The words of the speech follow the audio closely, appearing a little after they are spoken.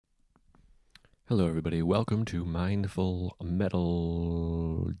Hello, everybody. Welcome to Mindful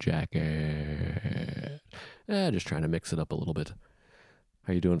Metal Jacket. Just trying to mix it up a little bit.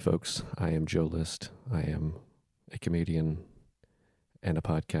 How you doing, folks? I am Joe List. I am a comedian and a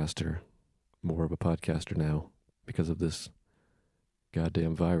podcaster. More of a podcaster now because of this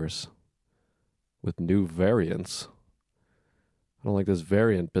goddamn virus with new variants. I don't like this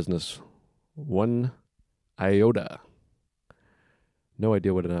variant business. One iota. No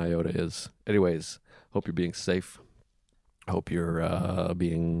idea what an iota is. Anyways, hope you're being safe. Hope you're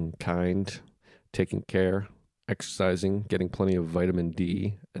being kind, taking care, exercising, getting plenty of vitamin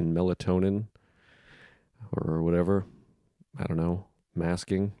D and melatonin or whatever. I don't know.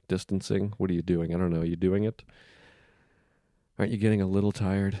 Masking, distancing. What are you doing? I don't know. Are you doing it? Aren't you getting a little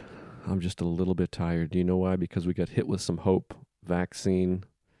tired? I'm just a little bit tired. Do you know why? Because we got hit with some hope. Vaccine,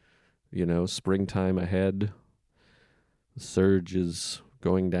 springtime ahead. The surge is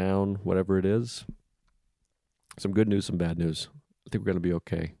going down, whatever it is. Some good news, some bad news. I think we're going to be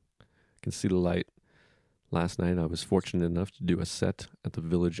okay. I can see the light. Last night, I was fortunate enough to do a set at the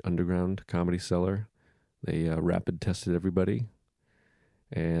Village Underground Comedy Cellar. They rapid tested everybody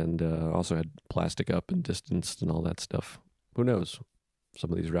and also had plastic up and distanced and all that stuff. Who knows?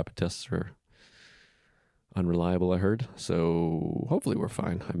 Some of these rapid tests are unreliable, I heard. So hopefully we're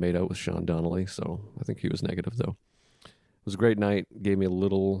fine. I made out with Sean Donnelly, so I think he was negative, though. It was a great night. Gave me a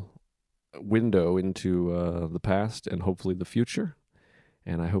little window into the past and hopefully the future.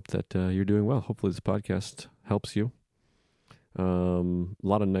 And I hope that you're doing well. Hopefully this podcast helps you. A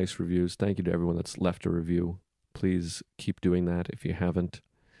lot of nice reviews. Thank you to everyone that's left a review. Please keep doing that if you haven't.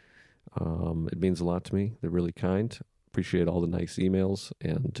 It means a lot to me. They're really kind. Appreciate all the nice emails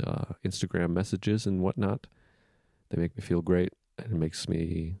and Instagram messages and whatnot. They make me feel great, and it makes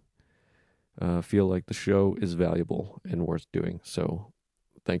me feel like the show is valuable and worth doing. So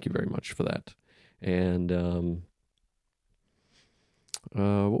thank you very much for that. And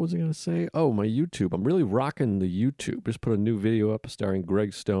what was I going to say? Oh, my YouTube. I'm really rocking the YouTube. Just put a new video up starring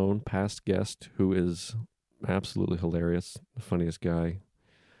Greg Stone, past guest, who is absolutely hilarious, the funniest guy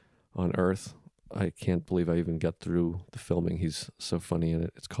on earth. I can't believe I even got through the filming. He's so funny in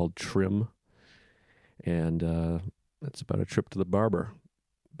it. It's called Trim. And it's about a trip to the barber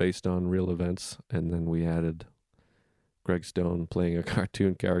based on real events. And then we added Greg Stone playing a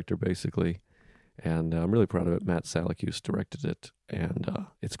cartoon character, basically. And I'm really proud of it. Matt Salakuse directed it. And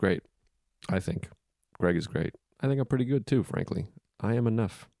it's great, I think. Greg is great. I think I'm pretty good, too, frankly. I am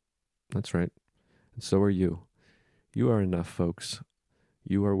enough. That's right. And so are you. You are enough, folks.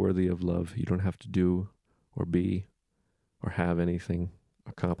 You are worthy of love. You don't have to do or be or have anything,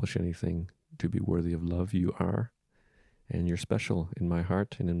 accomplish anything to be worthy of love. You are. And you're special in my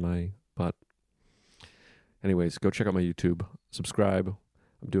heart and in my butt. Anyways, go check out my YouTube. Subscribe.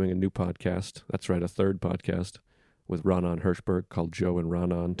 I'm doing a new podcast. That's right, a third podcast with Ronan Hirschberg called Joe and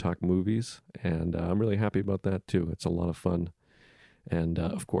Ronan Talk Movies. And I'm really happy about that, too. It's a lot of fun. And,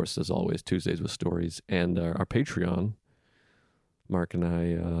 of course, as always, Tuesdays with Stories. And our Patreon, Mark and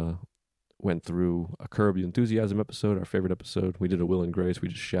I went through a Curb Your Enthusiasm episode, our favorite episode. We did a Will and Grace. We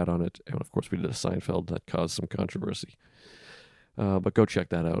just shat on it. And, of course, we did a Seinfeld that caused some controversy. But go check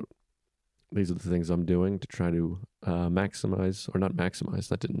that out. These are the things I'm doing to try to maximize, or not maximize,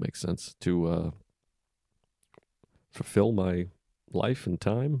 that didn't make sense, to fulfill my life and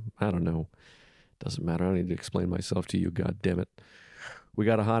time. I don't know. Doesn't matter. I don't need to explain myself to you, God damn it. We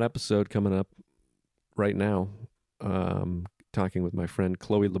got a hot episode coming up right now, talking with my friend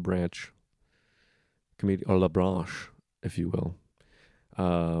Chloe LaBranche, or LaBranche, if you will.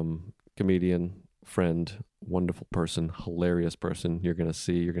 Comedian, friend, wonderful person, hilarious person. You're going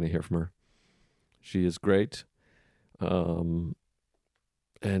to hear from her. She is great. And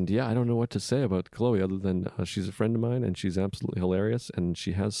yeah, I don't know what to say about Chloe other than she's a friend of mine and she's absolutely hilarious and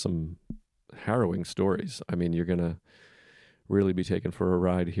she has some harrowing stories. I mean, you're going to really be taken for a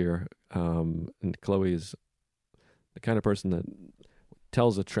ride here. And Chloe is the kind of person that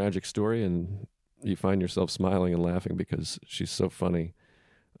tells a tragic story and you find yourself smiling and laughing because she's so funny,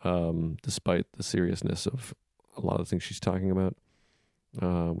 despite the seriousness of a lot of the things she's talking about.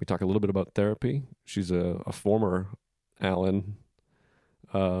 We talk a little bit about therapy. She's a former Alan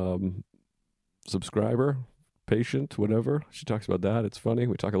subscriber, patient, whatever. She talks about that. It's funny.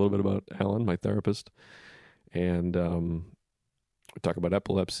 We talk a little bit about Alan, my therapist. And we talk about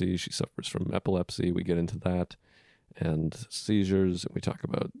epilepsy. She suffers from epilepsy. We get into that. And seizures. We talk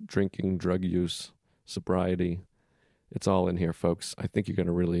about drinking, drug use, sobriety. It's all in here, folks. I think you're going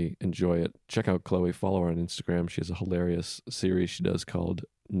to really enjoy it. Check out Chloe. Follow her on Instagram. She has a hilarious series she does called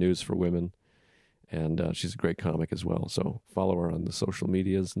News for Women. And she's a great comic as well. So follow her on the social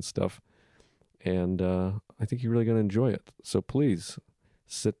medias and stuff. and I think you're really going to enjoy it. So please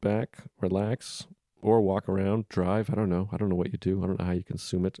sit back, relax, or walk around, drive. I don't know. I don't know what you do. I don't know how you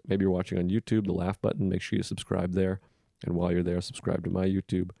consume it. Maybe you're watching on YouTube, the laugh button. Make sure you subscribe there. And while you're there, subscribe to my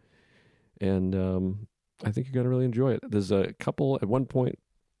YouTube. And I think you're going to really enjoy it. There's a couple, at one point,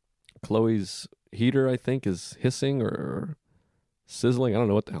 Chloe's heater, I think, is hissing or sizzling. I don't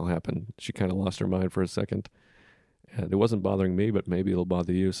know what the hell happened. She kind of lost her mind for a second. And it wasn't bothering me, but maybe it'll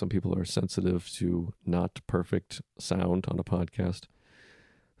bother you. Some people are sensitive to not perfect sound on a podcast.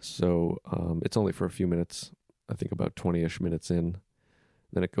 So it's only for a few minutes. I think about 20-ish minutes in.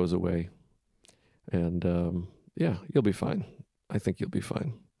 Then it goes away. And yeah, you'll be fine. I think you'll be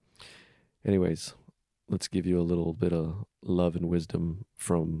fine. Anyways, let's give you a little bit of love and wisdom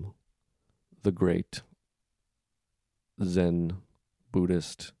from the great Zen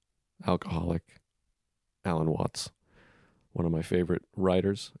Buddhist alcoholic Alan Watts, one of my favorite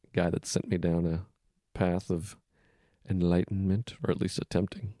writers, a guy that sent me down a path of enlightenment, or at least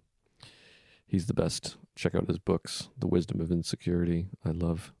attempting. He's the best. Check out his books, The Wisdom of Insecurity. I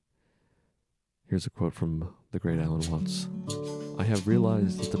love. Here's a quote from the great Alan Watts. I have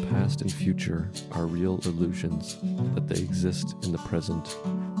realized that the past and future are real illusions, that they exist in the present,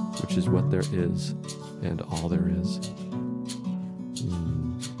 which is what there is and all there is.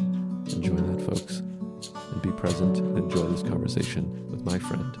 Enjoy that, folks, and be present and enjoy this conversation with my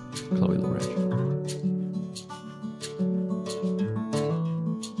friend, Chloe LaBranche.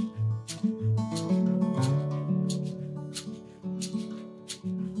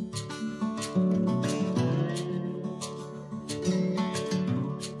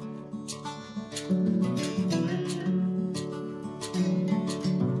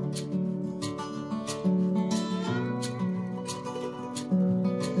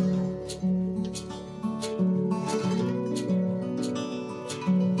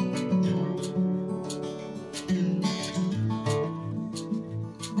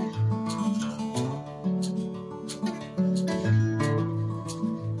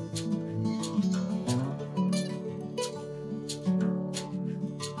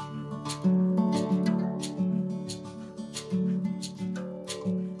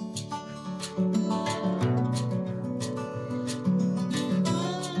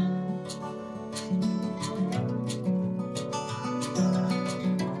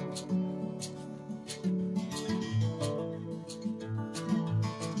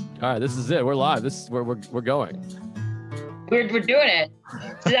 All right, this is it. We're live. This is where we're going. We're doing it.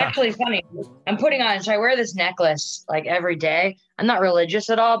 It's actually funny. I'm putting on. So I wear this necklace like every day. I'm not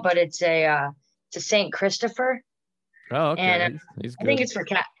religious at all, but it's a Saint Christopher. Oh, okay. And He's good. I think it's for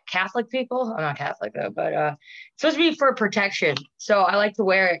Catholic people. I'm not Catholic though, but it's supposed to be for protection. So I like to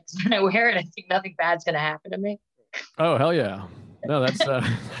wear it. When I wear it, I think nothing bad's gonna happen to me. Oh, hell yeah. No, that's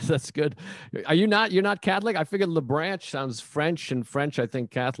that's good. Are you not? You're not Catholic? I figured LaBranche sounds French, and French, I think,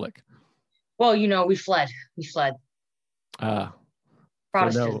 Catholic. Well, we fled. Protestant. So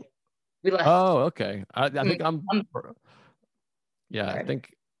no. We left. Oh, okay. I think yeah, Sorry. I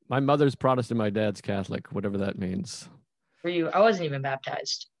think my mother's Protestant, my dad's Catholic, whatever that means. Were you? I wasn't even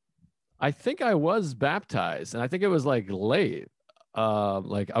baptized. I think I was baptized, and I think it was like late.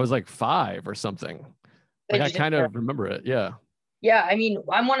 Like I was like 5 or something. Like I kind of remember it. Yeah. Yeah, I mean,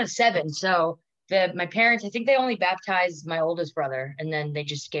 I'm one of 7, so my parents, I think they only baptized my oldest brother, and then they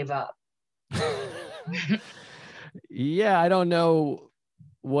just gave up. Yeah, I don't know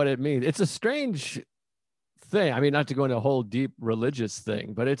what it means. It's a strange thing. I mean, not to go into a whole deep religious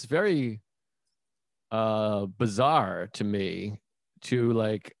thing, but it's very bizarre to me to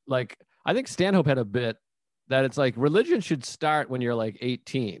like I think Stanhope had a bit that it's like religion should start when you're like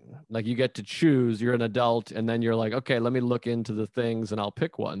 18. Like you get to choose, you're an adult, and then you're like, okay, let me look into the things and I'll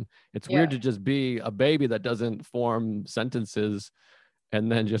pick one. It's weird to just be a baby that doesn't form sentences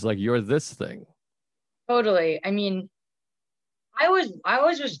and then just like, you're this thing. Totally. I mean, I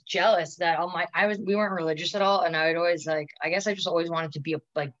was just jealous that we weren't religious at all. And I would always I guess I just always wanted to be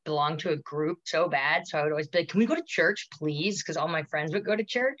belong to a group so bad. So I would always be like, can we go to church, please? Because all my friends would go to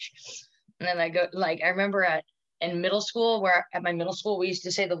church. And then I go, I remember in middle school, at my middle school, we used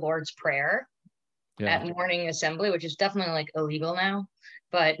to say the Lord's Prayer at morning assembly, which is definitely illegal now,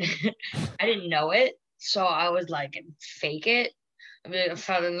 but I didn't know it. So I was fake it. I mean,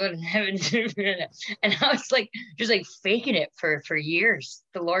 Father, Lord in heaven, and I was just faking it for years,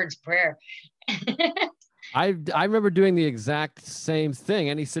 the Lord's Prayer. I remember doing the exact same thing.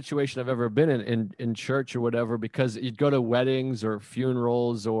 Any situation I've ever been in church or whatever, because you'd go to weddings or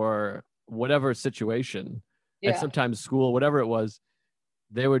funerals or whatever situation, and sometimes school, whatever it was,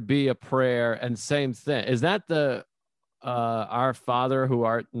 there would be a prayer and same thing. Is that Our Father who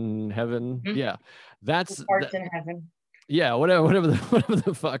art in heaven. Mhm. Yeah, that's Parts in heaven. yeah, whatever whatever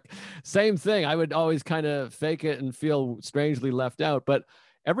the fuck. Same thing. I would always kind of fake it and feel strangely left out. But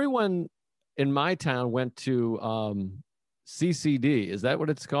everyone in my town went to CCD. Is that what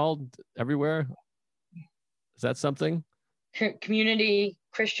it's called everywhere? Is that something? Community,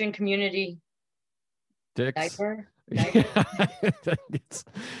 Christian community, Dicks. diaper. it's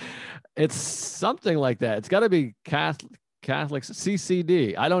it's something like that. It's got to be Catholics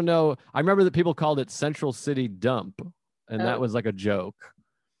CCD. I don't know. I remember that people called it Central City Dump, and that Oh, was like a joke.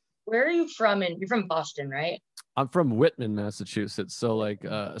 where are you from? And you're from Boston, right? I'm from Whitman, Massachusetts, so like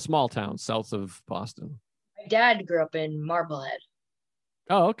a small town south of Boston. My dad grew up in Marblehead.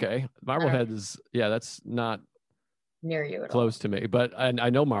 Oh, okay. I don't know, Marblehead is yeah, that's not near you at all. close to me, but I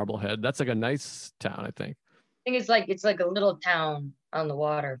know Marblehead. That's like a nice town, I think. I think it's like a little town on the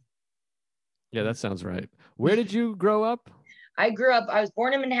water. Yeah, that sounds right. Where did you grow up? I was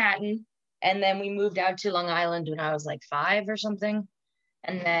born in Manhattan, and then we moved out to Long Island when I was like 5 or something.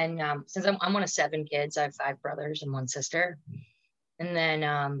 And then since I'm one of 7 kids, I have 5 brothers and 1 sister. And then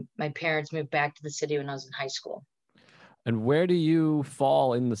my parents moved back to the city when I was in high school. And where do you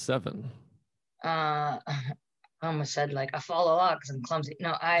fall in the seven? I almost said like I fall a lot because I'm clumsy.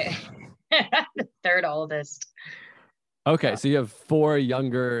 No, I'm the third oldest. Okay, so you have four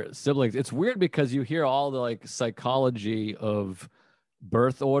younger siblings. It's weird because you hear all the like psychology of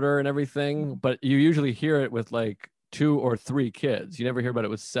birth order and everything, but you usually hear it with like two or three kids. You never hear about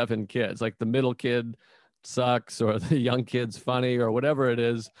it with 7 kids. Like the middle kid sucks, or the young kid's funny, or whatever it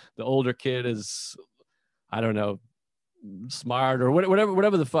is. The older kid is, I don't know, smart, or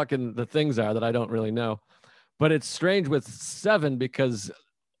whatever the fucking the things are that I don't really know. But it's strange with 7 because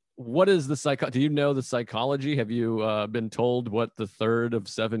what is the do you know the psychology? Have you been told what the third of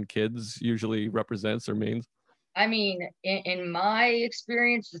 7 kids usually represents or means? I mean, in my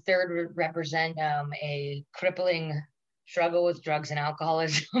experience, the third would represent a crippling struggle with drugs and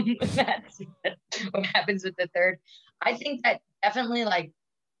alcoholism. That's what happens with the third. I think that definitely like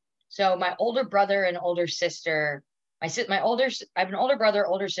so. My older brother and older sister. My older I have an older brother,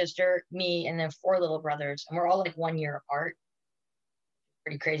 older sister, me, and then 4 little brothers, and we're all like 1 year apart.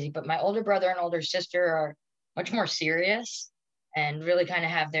 Pretty crazy. But my older brother and older sister are much more serious and really kind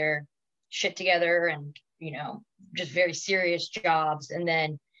of have their shit together and, just very serious jobs. And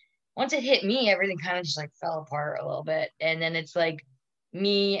then once it hit me, everything kind of just like fell apart a little bit. And then it's like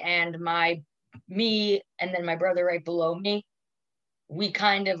me and then my brother right below me. We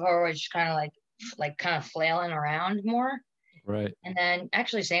kind of are always kind of like kind of flailing around more. Right. And then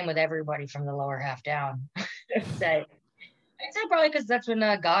actually same with everybody from the lower half down. Say I'd say probably because that's when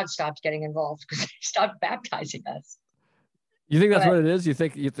God stopped getting involved because they stopped baptizing us. You think that's But what it is? You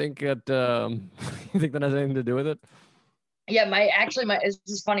think it you think that has anything to do with it? yeah, my this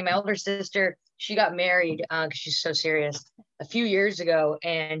is funny. My older sister, she got married because she's so serious a few years ago,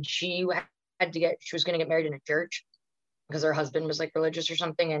 and she was going to get married in a church because her husband was like religious or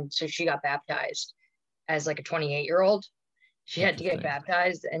something, and so she got baptized as like a 28-year-old. She had to get Interesting.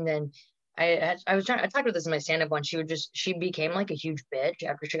 baptized, and then I talked about this in my stand up once. She became like a huge bitch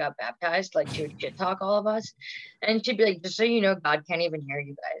after she got baptized. Like she would shit talk all of us, and she'd be like, "Just so you know, God can't even hear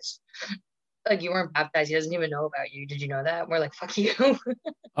you guys. Like you weren't baptized. He doesn't even know about you. Did you know that?" And we're like, "Fuck you."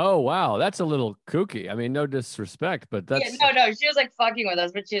 Oh wow, that's a little kooky. I mean, no disrespect, but Yeah, that's no. She was like fucking with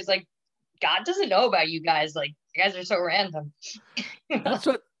us, but she was like, "God doesn't know about you guys. Like you guys are so random."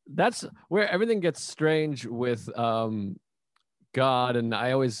 that's where everything gets strange with God. And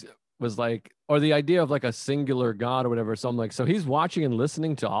I always was like, or the idea of like a singular God or whatever. So I'm like, so he's watching and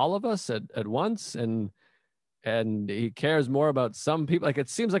listening to all of us at once, and he cares more about some people. Like it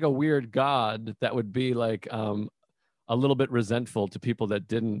seems like a weird God that would be like a little bit resentful to people that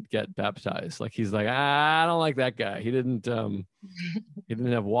didn't get baptized. Like he's like, I don't like that guy. He didn't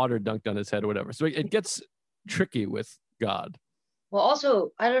have water dunked on his head or whatever. So it gets tricky with God. Well,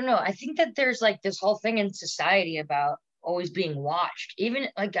 also, I don't know. I think that there's like this whole thing in society about always being watched. Even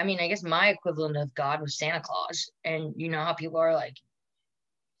like, I mean, I guess my equivalent of God was Santa Claus. And you know how people are like,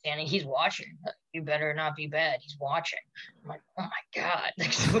 Santa, he's watching. You better not be bad. He's watching. I'm like, oh my God.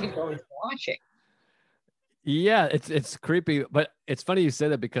 Like somebody's always watching. Yeah, it's creepy, but it's funny you say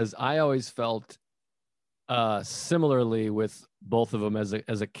that because I always felt similarly with both of them as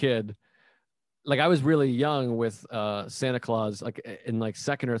a kid. Like I was really young with Santa Claus, like in like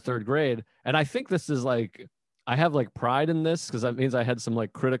second or third grade, and I think this is like I have like pride in this because that means I had some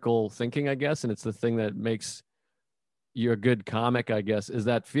like critical thinking, I guess, and it's the thing that makes you a good comic, I guess, is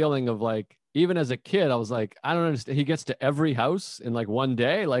that feeling of like even as a kid, I was like, I don't understand. He gets to every house in like one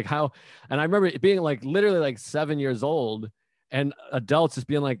day. Like how, and I remember it being like literally like 7 years old and adults just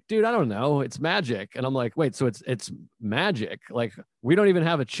being like, dude, I don't know. It's magic. And I'm like, wait, so it's magic. Like we don't even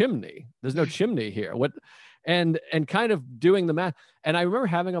have a chimney. There's no chimney here. What? And kind of doing the math. And I remember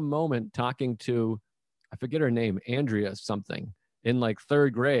having a moment talking to, I forget her name, Andrea something in like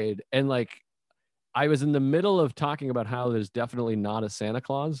third grade. And like I was in the middle of talking about how there's definitely not a Santa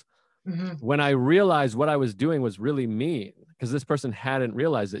Claus Hmm. when I realized what I was doing was really mean because this person hadn't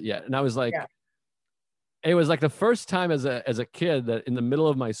realized it yet. And I was Yeah. like, it was like the first time as a kid that in the middle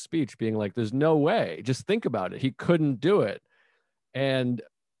of my speech being like, there's no way, just think about it. He couldn't do it. And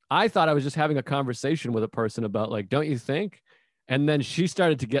I thought I was just having a conversation with a person about like, don't you think? And then she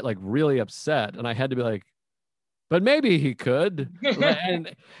started to get like really upset. And I had to be like, but maybe he could.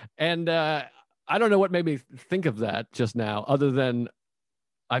 And I don't know what made me think of that just now, other than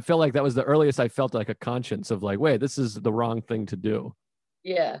I felt like that was the earliest I felt like a conscience of like, wait, this is the wrong thing to do.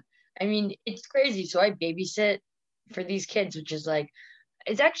 Yeah. I mean, it's crazy. So I babysit for these kids, which is like,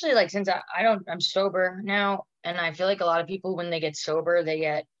 it's actually like since I don't, I'm sober now. And I feel like a lot of people, when they get sober,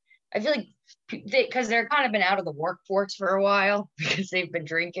 I feel like because they're kind of been out of the workforce for a while because they've been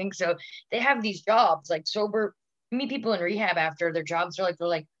drinking. So they have these jobs like sober. You meet people in rehab after their jobs are like, they're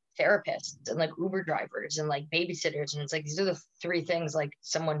like therapists and like Uber drivers and like babysitters. And it's like, these are the three things like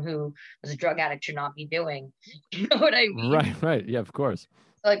someone who was a drug addict should not be doing. You know what I mean? Right, right. Yeah, of course.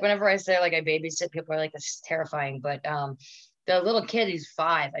 Like whenever I say like I babysit, people are like, "This terrifying." But the little kid who's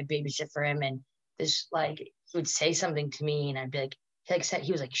 5, I babysit for him, and this like he would say something to me, and I'd be like,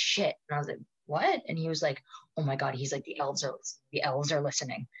 he was like shit, and I was like, what? And he was like, oh my god, he's like the elves are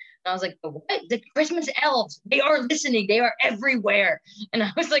listening. And I was like, the what? The Christmas elves, they are listening, they are everywhere. And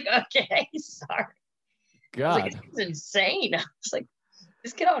I was like, okay, sorry. I was like, God. it's insane. I was like,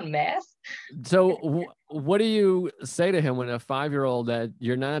 this kid on meth. So what do you say to him when a 5-year-old that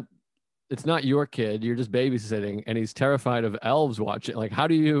you're not, it's not your kid, you're just babysitting and he's terrified of elves watching? Like, how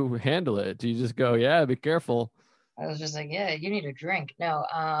do you handle it? Do you just go, yeah, be careful? I was just like, yeah, you need a drink. No,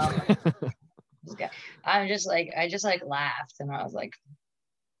 this guy, I just like laughed and I was like,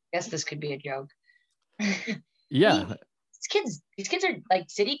 guess this could be a joke. I mean, Yeah. these kids are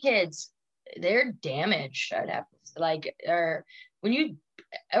like city kids. They're damaged. I'd have to like, or when you,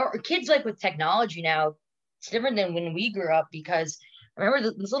 or kids like with technology now, it's different than when we grew up because I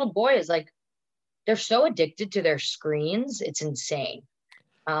remember this little boy is like, they're so addicted to their screens. It's insane.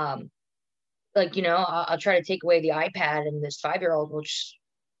 Um, like, I'll try to take away the iPad and this 5-year-old will just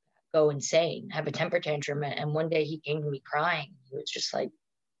go insane, have a temper tantrum. And one day he came to me crying. He was just like,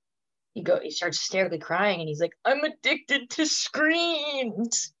 he starts hysterically crying and he's like, I'm addicted to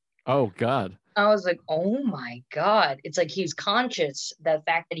screens. Oh God. I was like, oh my God. It's like he's conscious the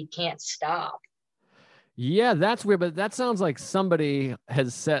fact that he can't stop. Yeah, that's weird, but that sounds like somebody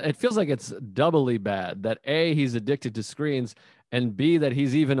has said it feels like it's doubly bad that A, he's addicted to screens, and B, that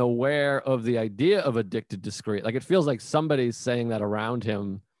he's even aware of the idea of addicted to screen. Like it feels like somebody's saying that around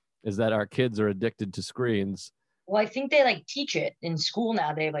him is that our kids are addicted to screens. Well, I think they like teach it in school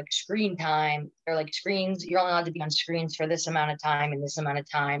now. They have like screen time. They're like screens. You're only allowed to be on screens for this amount of time and this amount of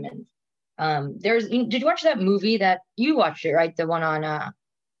time. And did you watch that movie that you watched it, right? The one on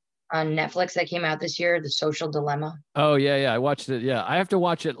Netflix that came out this year, The Social Dilemma. Oh yeah, yeah, I watched it. Yeah, I have to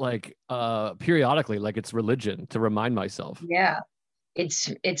watch it like periodically, like it's religion to remind myself. Yeah.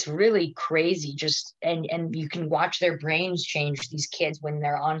 It's really crazy just and you can watch their brains change these kids when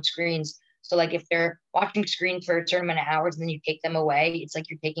they're on screens. So like if they're watching screens for a certain amount of hours and then you take them away, it's like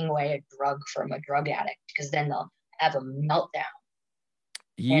you're taking away a drug from a drug addict because then they'll have a meltdown.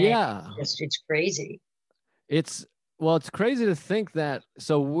 And Yeah. it's crazy. It's well, it's crazy to think that.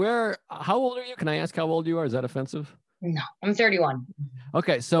 So where how old are you? Can I ask how old you are? Is that offensive? No, I'm 31.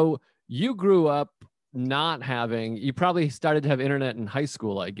 Okay, so you grew up not having, you probably started to have internet in high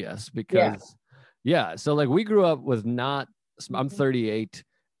school, I guess, Yeah. because yeah, so like we grew up with not, I'm 38,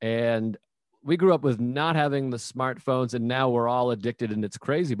 and we grew up with not having the smartphones, and now we're all addicted and it's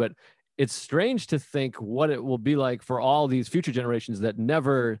crazy, but it's strange to think what it will be like for all these future generations that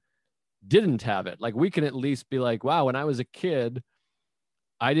never didn't have it. Like we can at least be like, wow, when I was a kid,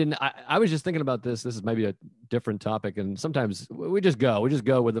 I didn't. I was just thinking about this. This is maybe a different topic, and sometimes we just go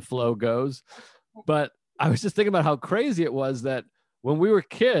where the flow goes. But I was just thinking about how crazy it was that when we were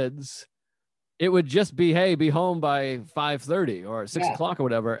kids, it would just be, hey, be home by 5:30 or six Yeah. o'clock or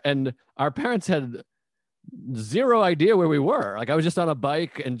whatever, and our parents had zero idea where we were. Like I was just on a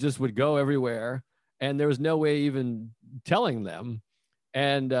bike and just would go everywhere, and there was no way even telling them.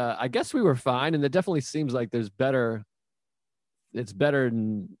 And I guess we were fine, and it definitely seems like there's better it's better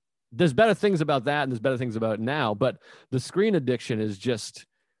there's better things about that and there's better things about it now, but the screen addiction is just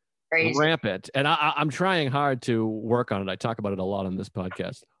Crazy. rampant. And I'm trying hard to work on it. I talk about it a lot on this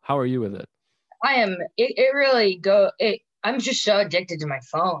podcast. How are you with it? I am. It really go. It. I'm just so addicted to my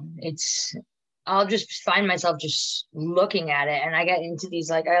phone. I'll just find myself just looking at it, and I get into these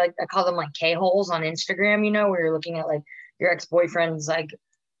I call them like K holes on Instagram. You know, where you're looking at like your ex boyfriend's like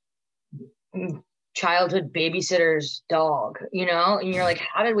childhood babysitter's dog. You know, and you're like,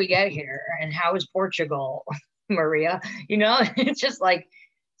 how did we get here? And how is Portugal, Maria? You know, it's just like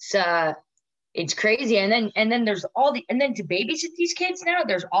it's it's crazy. And then there's all the and then to babysit these kids now,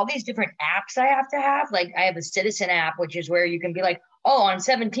 there's all these different apps I have to have. Like I have a citizen app, which is where you can be like, oh, on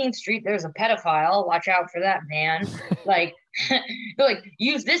 17th Street, there's a pedophile. Watch out for that man. Like, like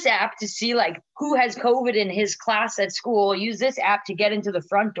use this app to see like who has COVID in his class at school. Use this app to get into the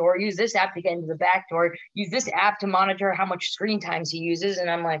front door. Use this app to get into the back door. Use this app to monitor how much screen times he uses.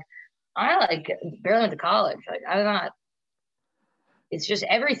 And I'm like, I like barely went to college. Like I'm not. It's just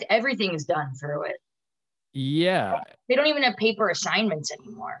everything is done through it. Yeah, They don't even have paper assignments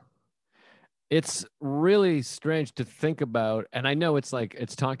anymore. it's really strange to think about. And I know it's like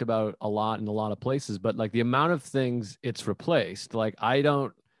it's talked about a lot in a lot of places, but like the amount of things it's replaced. Like I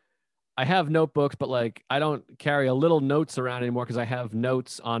have notebooks, but like I don't carry a little notes around anymore because I have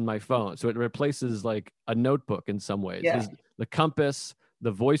notes on my phone. So it replaces like a notebook in some ways. Yeah. There's the compass,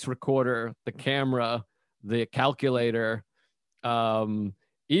 the voice recorder, the camera, the calculator, um,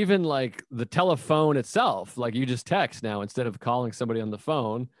 even like the telephone itself. Like you just text now instead of calling somebody on the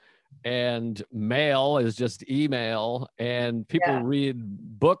phone, and mail is just email, and people Yeah.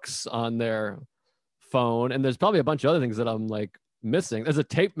 read books on their phone, and there's probably a bunch of other things that I'm like missing. There's a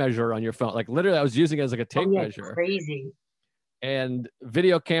tape measure on your phone. Like literally I was using it as like a Oh tape yeah, measure, crazy. and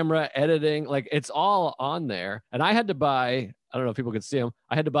video camera editing, like it's all on there. And I had to buy, I don't know if people could see them,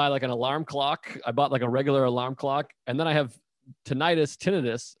 I had to buy like an alarm clock. I bought like a regular alarm clock, and then I have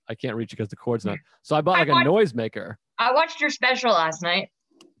tinnitus. I can't reach it because the cord's not, so I bought I like a watched noise maker. I watched your special last night.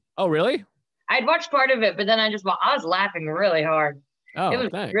 Oh really? I'd watched part of it, but then I was laughing really hard. It Oh was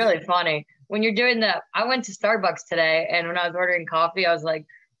thanks. really funny. When you're doing I went to Starbucks today, and when I was ordering coffee, I was like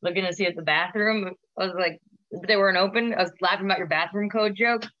looking to see at the bathroom. I was like, they weren't open. I was laughing about your bathroom code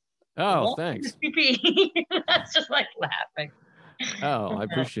joke. Oh What? thanks. That's just like laughing. Oh, I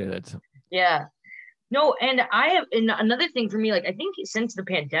appreciate it. Yeah. No, and another thing for me, like I think since the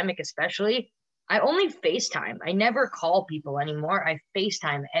pandemic, especially, I only FaceTime. I never call people anymore. I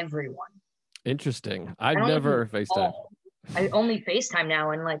FaceTime everyone. Interesting. I I've don't even never FaceTime. call. I only FaceTime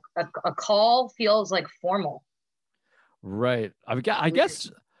now, and like a call feels like formal. Right. I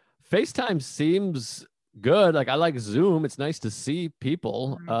guess FaceTime seems good. Like I like Zoom. It's nice to see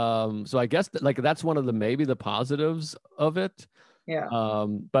people. So I guess like that's one of the maybe the positives of it. Yeah.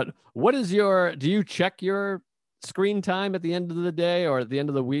 But what is do you check your screen time at the end of the day or at the end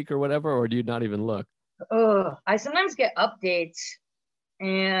of the week or whatever, or do you not even look? I sometimes get updates,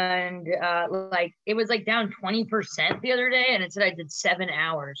 and like it was like down 20% the other day, and it said I did 7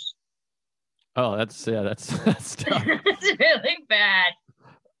 hours. Oh, that's tough. It's really bad.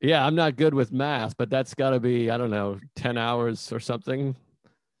 Yeah, I'm not good with math, but that's got to be, I don't know, 10 hours or something.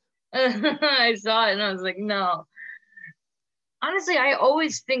 I saw it and I was like, no. Honestly, I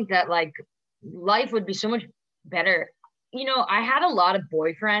always think that like life would be so much better. You know, I had a lot of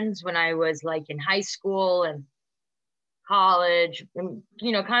boyfriends when I was like in high school and college, and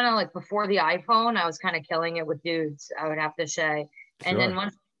you know, kind of like before the iPhone, I was kind of killing it with dudes, I would have to say. And then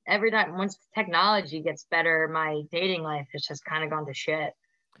Sure. once technology gets better, my dating life has just kind of gone to shit.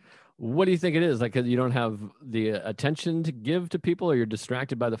 What do you think it is? Like, 'cause you don't have the attention to give to people, or you're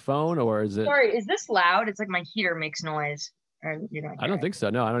distracted by the phone, or is it? Sorry, is this loud? It's like my heater makes noise. Or you don't I hear don't it. think so.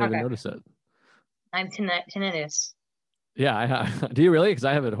 No, I don't even Okay. notice it. I'm tinnitus. Yeah, do you really? Because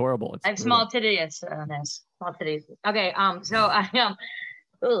I have it horrible. I It's have brutal. small titties. Small titties. Okay. So I am.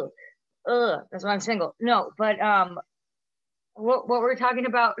 Ugh, that's why I'm single. No, but what we're talking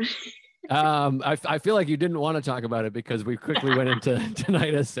about? I feel like you didn't want to talk about it because we quickly went into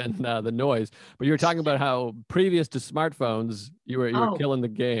tinnitus and the noise. But you were talking about how previous to smartphones, you were Oh, killing the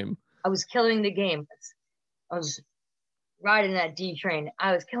game. I was killing the game. I was riding that D train.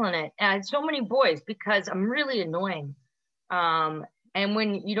 I was killing it. And I had so many boys because I'm really annoying. And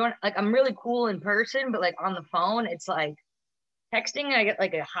when you don't like, I'm really cool in person, but like on the phone, it's like texting. I get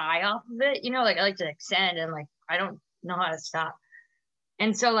like a high off of it. You know, like I like to like send, and like I don't know how to stop.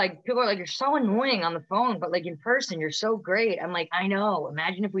 And so like people are like, you're so annoying on the phone, but like in person, you're so great. I'm like, I know.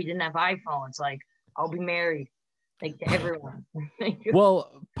 Imagine if we didn't have iPhones. Like I'll be married, like to everyone.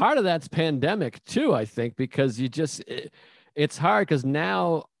 Well, part of that's pandemic too, I think, because it's hard because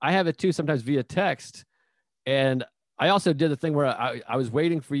now I have it too, sometimes via text. And I also did the thing where I was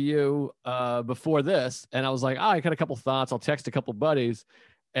waiting for you before this, and I was like, oh, I got a couple thoughts. I'll text a couple buddies.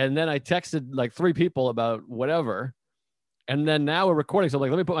 And then I texted like 3 people about whatever. And then now we're recording. So I'm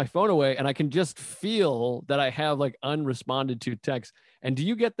like, let me put my phone away. And I can just feel that I have like unresponded to texts. And do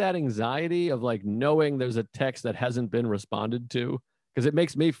you get that anxiety of like knowing there's a text that hasn't been responded to? Because it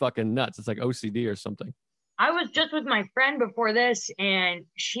makes me fucking nuts. It's like OCD or something. I was just with my friend before this, and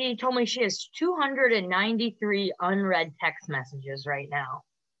she told me she has 293 unread text messages right now.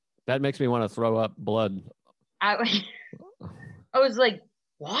 That makes me want to throw up blood. I, I was like,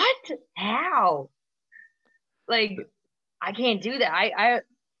 what? How? Like, I can't do that.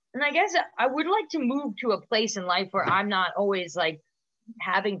 And I guess I would like to move to a place in life where I'm not always like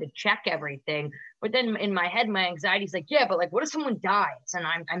having to check everything. But then in my head, my anxiety is like, yeah, but like, what if someone dies and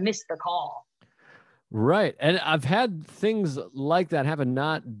I missed the call? Right. And I've had things like that happen,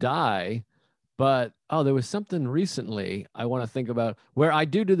 not die, but oh, there was something recently I want to think about where I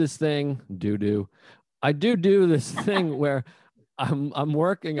do this thing, I do this thing where I'm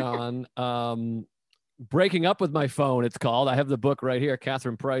working on breaking up with my phone. It's called. I have the book right here,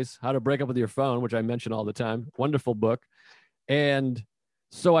 Catherine Price, How to Break Up with Your Phone, which I mention all the time. Wonderful book. And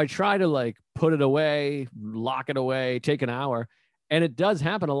so I try to like put it away, lock it away, take an hour. And it does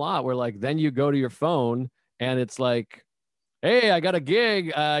happen a lot where like then you go to your phone and it's like, hey, I got a gig.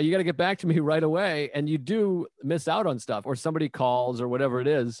 You got to get back to me right away. And you do miss out on stuff or somebody calls or whatever it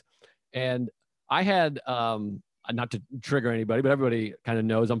is. And I had, not to trigger anybody, but everybody kind of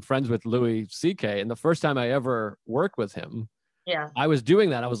knows I'm friends with Louis C.K. And the first time I ever worked with him, Yeah. I was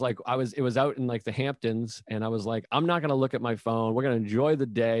doing that. I was like, it was out in like the Hamptons. And I was like, I'm not going to look at my phone. We're going to enjoy the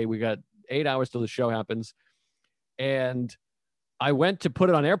day. We got 8 hours till the show happens. And I went to put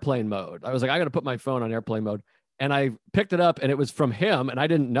it on airplane mode. I was like, I got to put my phone on airplane mode. And I picked it up and it was from him. And I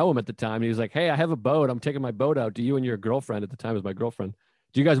didn't know him at the time. And he was like, hey, I have a boat. I'm taking my boat out. Do you and your girlfriend at the time was my girlfriend.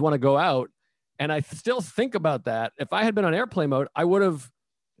 Do you guys want to go out? And I still think about that. If I had been on airplane mode, I would have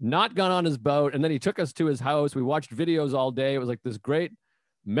not gone on his boat. And then he took us to his house. We watched videos all day. It was like this great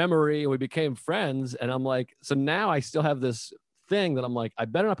memory. And we became friends. And I'm like, so now I still have this thing that I'm like, I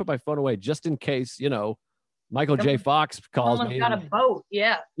better not put my phone away just in case, you know, Michael J. Fox calls Someone's me. got a boat.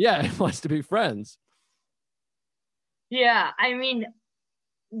 Yeah. Yeah, he wants to be friends. Yeah. I mean,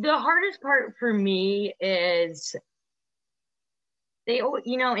 the hardest part for me is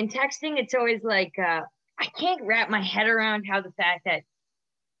in texting, it's always like, I can't wrap my head around how the fact that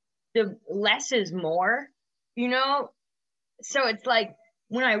the less is more, you know? So it's like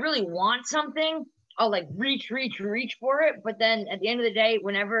when I really want something, I'll like reach for it. But then at the end of the day,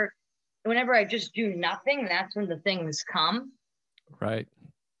 whenever I just do nothing, that's when the things come. Right.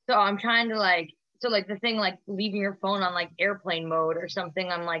 So I'm trying to like the thing like leaving your phone on like airplane mode or something.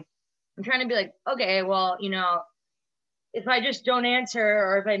 I'm trying to be like, okay, well, if I just don't answer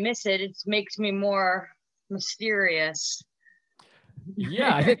or if I miss it, it makes me more mysterious.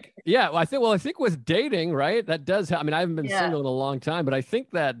 Yeah, I think with dating, right? That does. I mean, I haven't been single in a long time, but I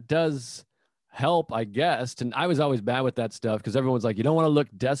think that does help, I guess. And I was always bad with that stuff because everyone's like, you don't want to look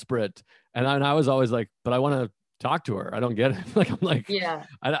desperate, and I was always like, but I want to talk to her. I don't get it. Like I'm like, yeah.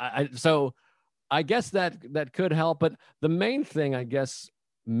 So I guess that could help, but the main thing, I guess,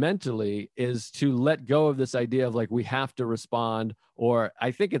 mentally is to let go of this idea of like we have to respond, or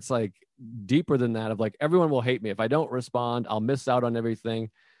I think it's like deeper than that of like everyone will hate me if I don't respond. I'll miss out on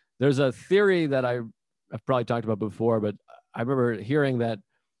everything. There's a theory that I've probably talked about before, but I remember hearing that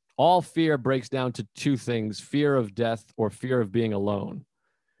all fear breaks down to two things: fear of death or fear of being alone.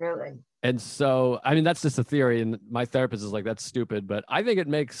 Really? And so, I mean, that's just a theory, and my therapist is like, that's stupid, but I think it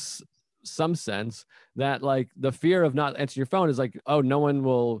makes some sense that like the fear of not answering your phone is like, oh, no one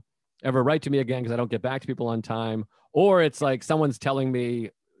will ever write to me again because I don't get back to people on time. Or it's like someone's telling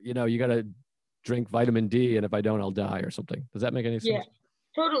me, you got to drink vitamin D, and if I don't, I'll die or something. Does that make any sense? Yeah,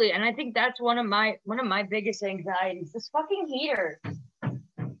 totally. And I think that's one of my biggest anxieties. This fucking heater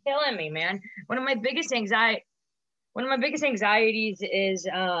killing me, man. One of my biggest anxieties is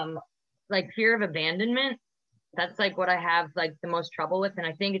like fear of abandonment. That's like what I have like the most trouble with. And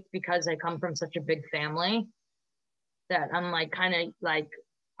I think it's because I come from such a big family that I'm like kind of like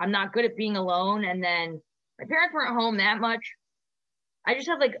I'm not good at being alone. And then my parents weren't home that much. I just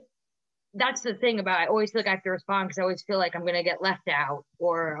have like that's the thing about I always feel like I have to respond because I always feel like I'm gonna get left out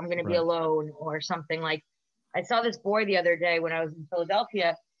or I'm gonna be alone or something. Like I saw this boy the other day when I was in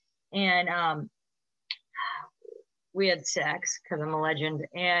Philadelphia, and we had sex because I'm a legend.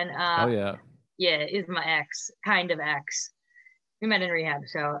 And oh yeah. Yeah, is my ex, kind of ex. We met in rehab,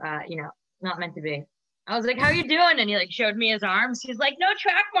 so not meant to be. I was like, how are you doing? And he like showed me his arms. He's like, no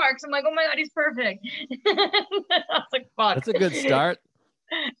track marks. I'm like, oh my God, he's perfect. I was like, fuck. That's a good start.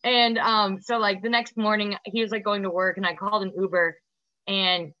 And so like the next morning he was like going to work and I called an Uber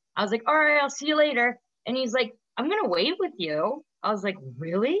and I was like, all right, I'll see you later. And he's like, I'm gonna wait with you. I was like,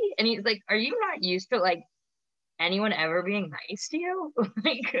 really? And he's like, are you not used to like anyone ever being nice to you?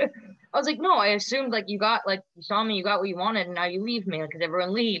 Like I was like, no, I assumed like you got like you saw me, you got what you wanted, and now you leave me because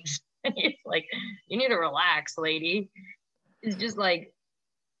everyone leaves. And he's like, you need to relax, lady. It's just like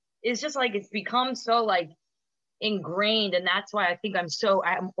it's become so like ingrained, and that's why I think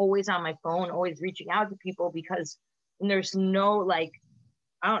I'm always on my phone, always reaching out to people because there's no like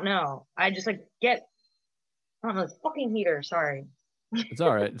I don't know. I just like get I don't know, this fucking heater, sorry. It's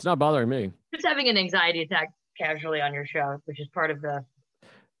all right. It's not bothering me. Just having an anxiety attack casually on your show, which is part of the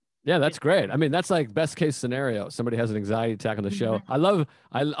Yeah, that's great. I mean, that's like best case scenario. Somebody has an anxiety attack on the show.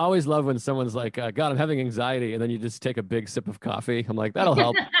 I always love when someone's like, God, I'm having anxiety. And then you just take a big sip of coffee. I'm like, that'll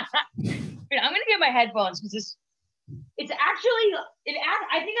help. Dude, I'm gonna get my headphones because it's actually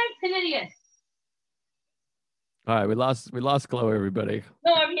I think I'm an idiot. All right. We lost Chloe, everybody.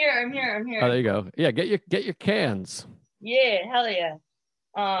 No, I'm here. Oh, there you go. Yeah. Get your cans. Yeah, hell yeah.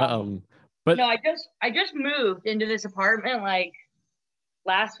 But no, I just moved into this apartment like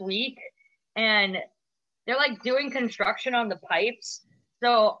last week and they're like doing construction on the pipes.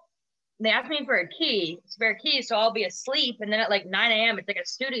 So they asked me for a spare key. So I'll be asleep. And then at like 9 a.m., it's like a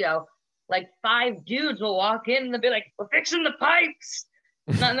studio. Like 5 dudes will walk in and they'll be like, we're fixing the pipes.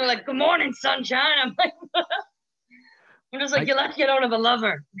 And they're like, good morning, sunshine. I'm like, I'm just like, you're lucky I don't have a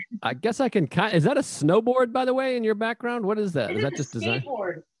lover. I guess I can is that a snowboard, by the way, in your background? What is that? Is that just design?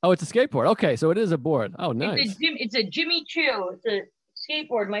 Skateboard. Oh, it's a skateboard. Okay, so it is a board. Oh, nice. It's a Jimmy Choo. It's a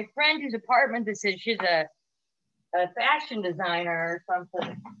skateboard. My friend whose apartment this is, she's a fashion designer or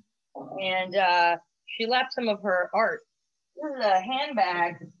something. And she left some of her art. This is a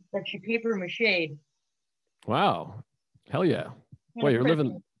handbag that she paper mache. Wow. Hell yeah. Boy, you're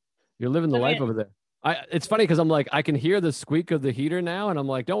living the life over there. It's funny because I'm like, I can hear the squeak of the heater now, and I'm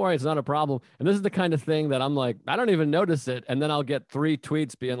like, don't worry, it's not a problem. And this is the kind of thing that I'm like, I don't even notice it. And then I'll get 3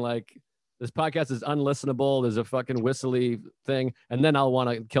 tweets being like, this podcast is unlistenable. There's a fucking whistly thing. And then I'll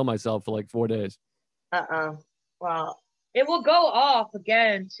want to kill myself for like 4 days. Well, it will go off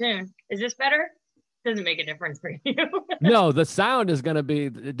again soon. Is this better? Doesn't make a difference for you. No, the sound is going to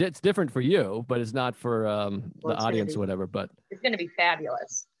be, it's different for you, but it's not for the audience or whatever. But it's going to be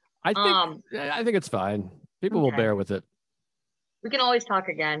fabulous. I think it's fine. People will bear with it. We can always talk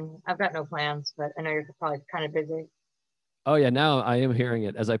again. I've got no plans, but I know you're probably kind of busy. Oh yeah, now I am hearing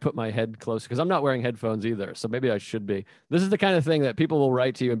it as I put my head closer because I'm not wearing headphones either. So maybe I should be. This is the kind of thing that people will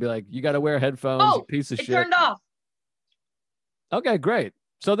write to you and be like, "You got to wear headphones, you piece of shit." Turned off. Okay, great.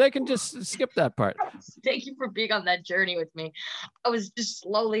 So they can just skip that part. Thank you for being on that journey with me. I was just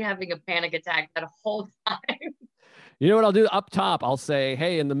slowly having a panic attack that whole time. You know what I'll do? Up top, I'll say,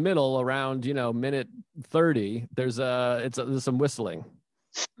 hey, in the middle, around, minute 30, there's some whistling.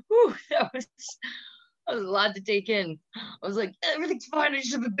 Whew, that was a lot to take in. I was like, everything's fine. I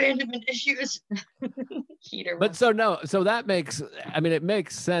just have abandonment issues. Heater. But so that it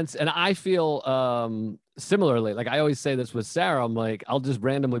makes sense. And I feel similarly. Like I always say this with Sarah, I'm like, I'll just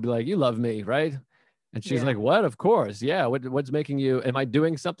randomly be like, you love me, right? And she's like, what? Of course. Yeah. What's making you, am I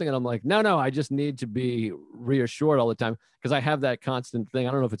doing something? And I'm like, no, I just need to be reassured all the time. Cause I have that constant thing.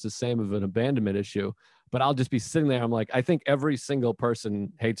 I don't know if it's the same of an abandonment issue, but I'll just be sitting there. I'm like, I think every single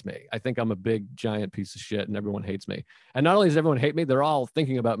person hates me. I think I'm a big giant piece of shit and everyone hates me. And not only does everyone hate me, they're all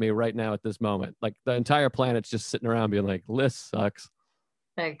thinking about me right now at this moment. Like the entire planet's just sitting around being like, Liz sucks.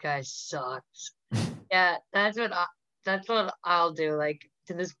 That guy sucks. Yeah. That's what I'll do. Like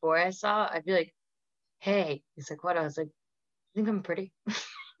to this boy I saw, I'd be like, hey, he's like, what? I was like, you think I'm pretty?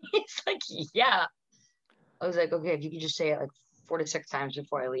 He's like, yeah. I was like, okay, if you could just say it like 4 to 6 times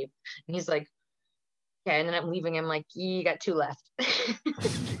before I leave. And he's like, okay. And then I'm leaving him like, you got 2 left.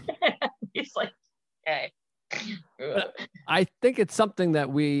 He's like, okay. I think it's something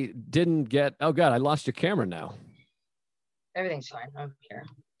that we didn't get. Oh God, I lost your camera now. Everything's fine. I'm here.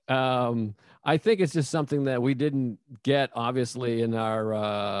 I think it's just something that we didn't get, obviously, in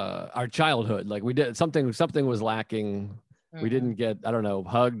our childhood. Like we did something was lacking. Mm-hmm. We didn't get, I don't know,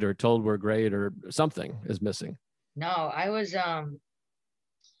 hugged or told we're great or something is missing. No, I was not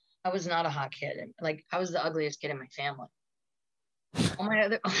a hot kid. Like I was the ugliest kid in my family.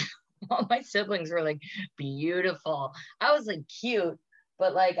 All my siblings were like beautiful. I was like cute,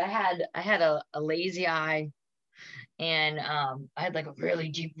 but like I had a lazy eye. And I had like a really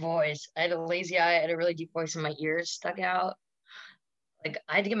deep voice. I had a lazy eye. I had a really deep voice and my ears stuck out. Like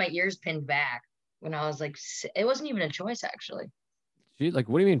I had to get my ears pinned back. when I was like, it wasn't even a choice actually. Gee, like,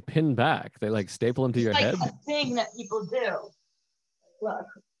 what do you mean pinned back? They like staple them to It's your like head? a thing that people do. Look,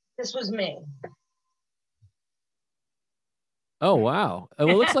 this was me. Oh wow. Well,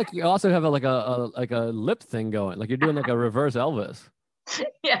 it looks like you also have like a lip thing going. Like you're doing like a reverse Elvis.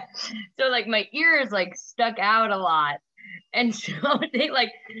 Yeah. So like my ears like stuck out a lot. And so they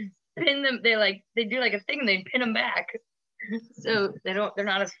like pin them, they do like a thing, they pin them back. So they're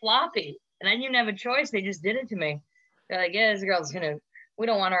not as floppy. And I didn't have a choice. They just did it to me. They're like, yeah, this girl's we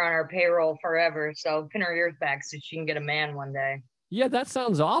don't want her on our payroll forever. So pin her ears back so she can get a man one day. Yeah, that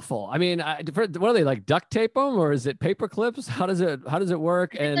sounds awful. I mean, what are they like duct tape them or is it paper clips? How does it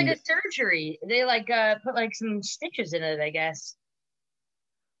work? It's like And a surgery. They like put like some stitches in it, I guess.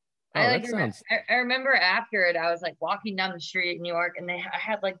 oh, that sounds I remember after it, I was like walking down the street in New York, and I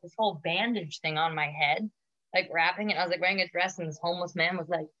had like this whole bandage thing on my head, like wrapping it. I was like wearing a dress, and this homeless man was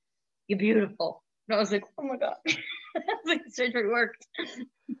like, "You're beautiful," and I was like, "Oh my god!" I was like, the surgery worked. I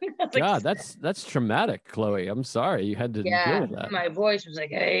was like, God, that's traumatic, Chloe. I'm sorry you had to deal yeah. with that. My voice was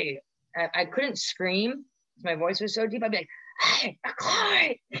like, "Hey," I couldn't scream. My voice was so deep. I'd be like, "Hey,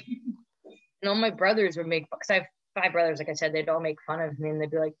 Chloe," and all my brothers would make because I have 5 brothers. Like I said, they'd all make fun of me, and they'd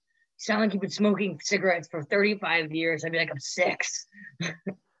be like, sound like you've been smoking cigarettes for 35 years. I'd be like, I'm 6.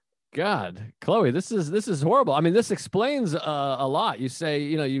 God, Chloe, this is horrible. I mean, this explains a lot. You say,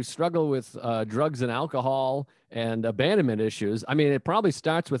 you struggle with drugs and alcohol and abandonment issues. I mean, it probably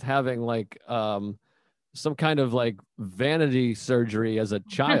starts with having like some kind of like vanity surgery as a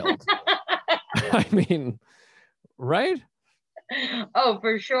child. I mean, right? Oh,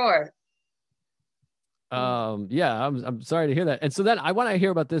 for sure. Yeah, I'm sorry to hear that. And so then I want to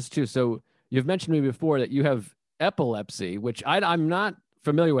hear about this too. So you've mentioned to me before that you have epilepsy, which I'm not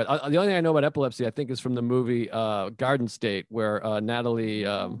familiar with. The only thing I know about epilepsy, I think, is from the movie Garden State, where Natalie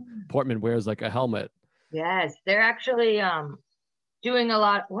Portman wears like a helmet. Yes, they're actually doing a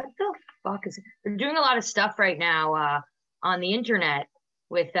lot. What the fuck is it? They're doing a lot of stuff right now on the internet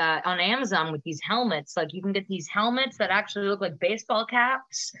with on Amazon with these helmets. Like you can get these helmets that actually look like baseball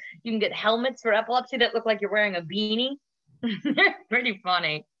caps. You can get helmets for epilepsy that look like you're wearing a beanie. They're pretty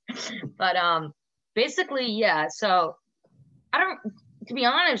funny. But basically, yeah. So I don't, to be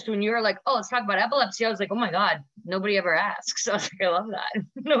honest, when you were like, oh, let's talk about epilepsy, I was like, oh my God, nobody ever asks. So I was like, I love that.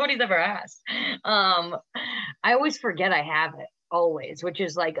 Nobody's ever asked. I always forget I have it, always, which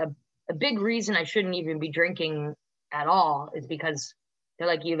is like a big reason I shouldn't even be drinking at all, is because they're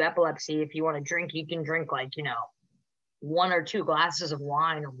like, you have epilepsy. If you want to drink, you can drink like, 1 or 2 glasses of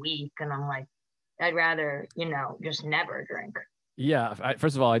wine a week. And I'm like, I'd rather, just never drink. Yeah,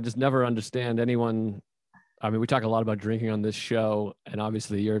 first of all, I just never understand anyone. I mean, we talk a lot about drinking on this show, and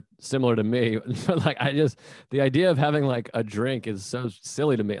obviously you're similar to me. But like, the idea of having like a drink is so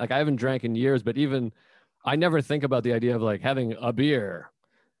silly to me. Like, I haven't drank in years, but even I never think about the idea of like having a beer.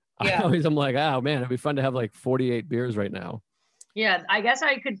 Yeah. I'm like, oh man, it'd be fun to have like 48 beers right now. Yeah, I guess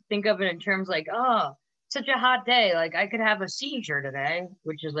I could think of it in terms like, oh, such a hot day. Like I could have a seizure today,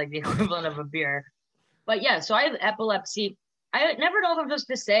 which is like the equivalent of a beer. But yeah, so I have epilepsy. I never know if I'm supposed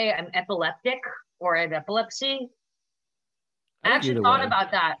to say I'm epileptic or I have epilepsy. I I think actually either thought way.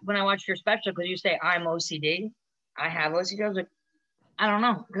 about that when I watched your special because you say I'm OCD. I have OCD. I was like, I don't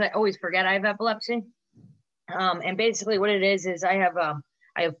know because I always forget I have epilepsy. And basically what it is I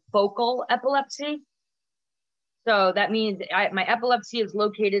have focal epilepsy. So that means my epilepsy is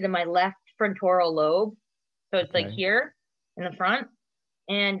located in my left frontal lobe. So it's like Okay. here in the front.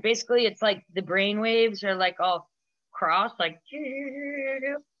 And basically it's like the brain waves are like all crossed, like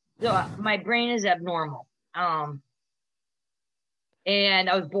so my brain is abnormal. And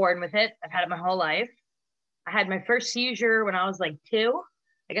I was born with it. I've had it my whole life. I had my first seizure when I was like 2.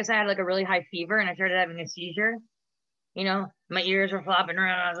 I guess I had like a really high fever and I started having a seizure. My ears were flopping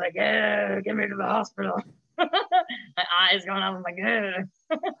around. I was like, get me to the hospital. My eyes going up. I'm like,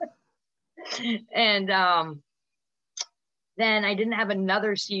 and then I didn't have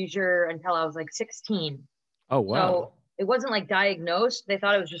another seizure until I was like 16. Oh wow. So it wasn't like diagnosed. They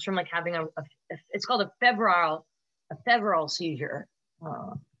thought it was just from like having it's called a febrile seizure.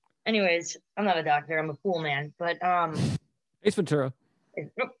 Anyways, I'm not a doctor. I'm a pool man, but Ace Ventura.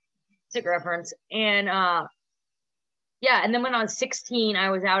 sick reference. And yeah, and then when I was 16,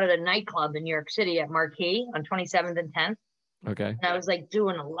 I was out at a nightclub in New York City at Marquee on 27th and 10th. Okay. And I was like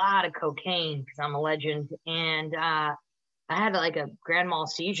doing a lot of cocaine because I'm a legend. And I had like a grand mal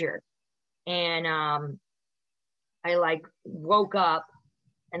seizure. And I like woke up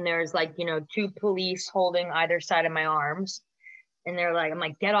and there's like, 2 police holding either side of my arms. And they're like, I'm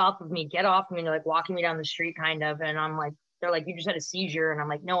like, get off of me, get off of me. And they're like walking me down the street kind of. And I'm like, they're like, you just had a seizure. And I'm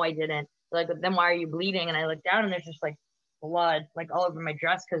like, no, I didn't. Like, then why are you bleeding? And I look down and there's just like blood like all over my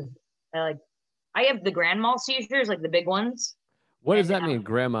dress because I have the grand mal seizures, like the big ones. What does And that mean,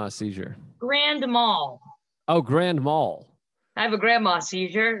 grandma seizure? grand mal. Oh, grand mal. I have a grandma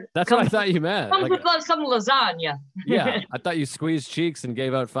seizure. That's what I thought you meant. Comes Like, with some lasagna. yeah, I thought you squeezed cheeks and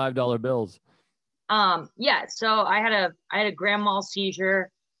gave out $5 bills. Yeah. So I had a grand mal seizure,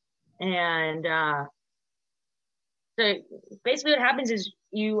 and so basically what happens is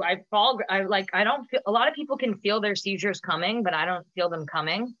I don't feel, a lot of people can feel their seizures coming, but I don't feel them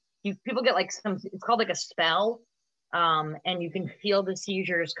coming. People get like it's called like a spell, and you can feel the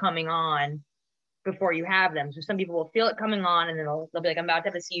seizures coming on before you have them. So some people will feel it coming on, and then they'll be like, I'm about to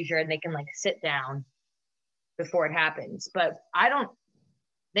have a seizure, and they can like sit down before it happens. But I don't.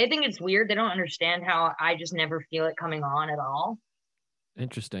 They think it's weird. They don't understand how I just never feel it coming on at all.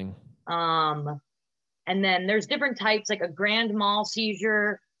 Interesting. And then there's different types, like a grand mal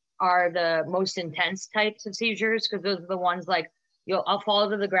seizure are the most intense types of seizures because those are the ones like I'll fall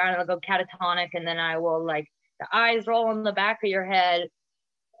to the ground and I'll go catatonic, and then I will like the eyes roll on the back of your head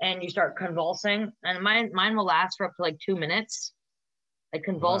and you start convulsing. And mine will last for up to like 2 minutes, like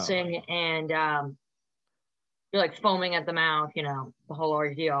convulsing. Wow. And you're like foaming at the mouth, the whole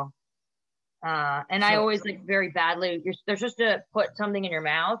ordeal. And I always like very badly, they're supposed to put something in your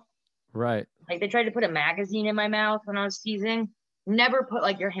mouth. Right. Like they tried to put a magazine in my mouth when I was seizing. Never put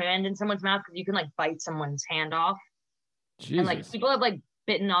like your hand in someone's mouth because you can like bite someone's hand off. Jesus. And like people have like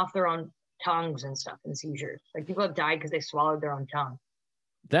bitten off their own tongues and stuff in seizures. Like people have died because they swallowed their own tongue.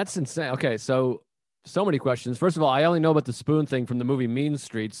 That's insane. Okay, so many questions. First of all, I only know about the spoon thing from the movie Mean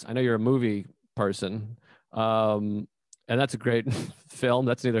Streets. I know you're a movie person, and that's a great film.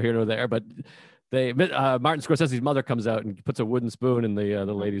 That's neither here nor there. But Martin Scorsese's mother comes out and puts a wooden spoon in the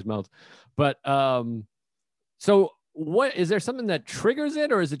lady's mouth. But so what is there something that triggers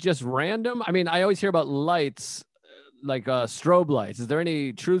it, or is it just random? I mean, I always hear about lights, like strobe lights. Is there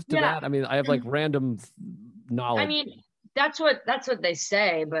any truth to that? I mean, I have like random knowledge. I mean, that's what they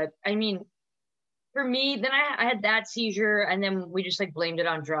say, but I mean, for me, then I had that seizure, and then we just like blamed it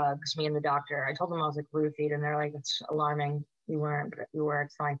on drugs. Me and the doctor. I told them I was like roofied, and they're like, "It's alarming. You weren't, but you were.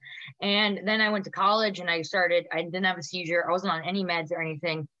 It's fine." And then I went to college, and I didn't have a seizure. I wasn't on any meds or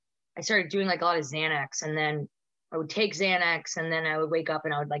anything. I started doing like a lot of Xanax, and then I would take Xanax, and then I would wake up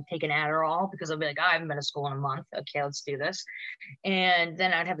and I would like take an Adderall because I'd be like, I haven't been to school in a month. Okay, let's do this. And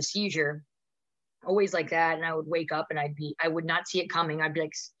then I'd have a seizure, always like that. And I would wake up and I would not see it coming. I'd be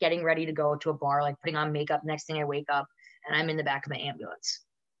like getting ready to go to a bar, like putting on makeup. Next thing I wake up and I'm in the back of the ambulance.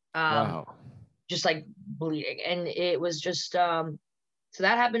 Wow. Just like bleeding. And it was just, so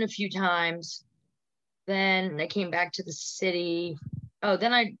that happened a few times. Then I came back to the city. Oh,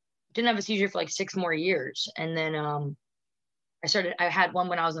 then I didn't have a seizure for like 6 more years. And then I had one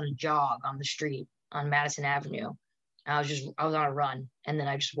when I was on a jog on the street on Madison Avenue. I was on a run, and then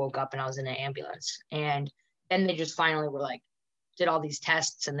I just woke up and I was in an ambulance. And then they just finally were like, did all these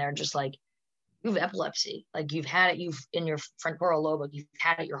tests, and they're just like, you have epilepsy. Like you've had it, in your frontal lobe, you've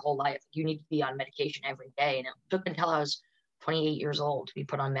had it your whole life. You need to be on medication every day. And it took until I was 28 years old to be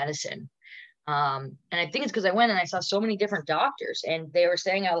put on medicine. And I think it's because I went and I saw so many different doctors, and they were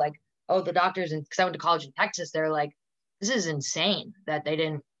saying how like, oh, the doctors, and because I went to college in Texas, they're like, this is insane that they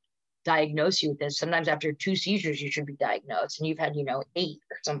didn't diagnose you with this. Sometimes after 2 seizures, you should be diagnosed, and you've had, 8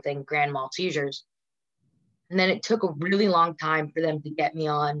 or something grand mal seizures. And then it took a really long time for them to get me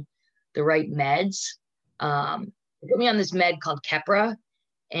on the right meds. They put me on this med called Keppra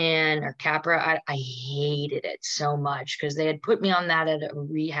or Capra. I hated it so much because they had put me on that at a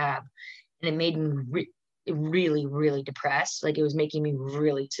rehab, and it made me really, really depressed. Like it was making me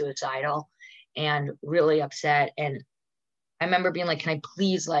really suicidal and really upset. And I remember being like, can I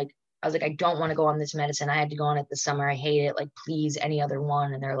please, like, I was like, I don't want to go on this medicine. I had to go on it this summer. I hate it. Like, please, any other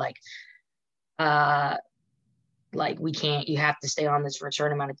one. And they're like, we can't, you have to stay on this for a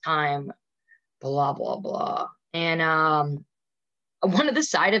certain amount of time, blah, blah, blah. And one of the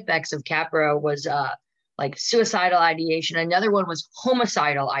side effects of Capra was like suicidal ideation. Another one was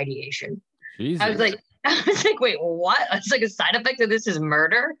homicidal ideation. Jesus. I was like, wait, what? It's like a side effect of this is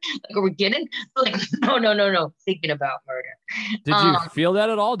murder? Like, are we kidding? Like, no. Thinking about murder. Did you feel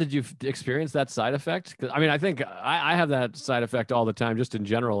that at all? Did you experience that side effect? Because I mean, I think I have that side effect all the time, just in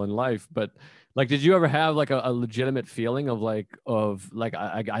general in life. But like, did you ever have like a legitimate feeling of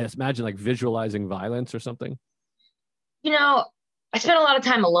I imagine like visualizing violence or something? I spent a lot of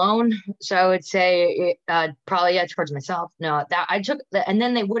time alone, so I would say probably towards myself. No, that I took, and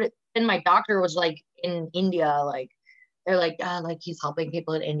then and my doctor was like in India, like they're like he's helping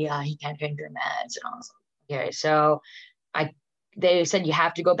people in India, he can't drink your meds, and I was like, okay, so I they said you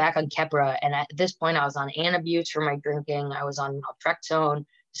have to go back on Keppra. And at this point, I was on Antabutes for my drinking. I was on naltrexone to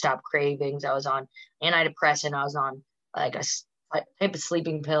stop cravings. I was on antidepressant. I was on like type of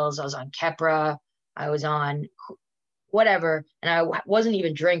sleeping pills. I was on Keppra. I was on whatever, and I wasn't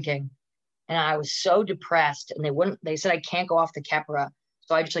even drinking. And I was so depressed, and they said I can't go off the Keppra.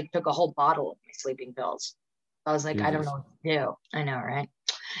 So I just like took a whole bottle of my sleeping pills. I was like, I don't know Jesus. what to do. I know, right?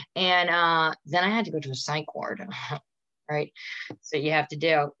 And then I had to go to a psych ward. Right. So you have to do,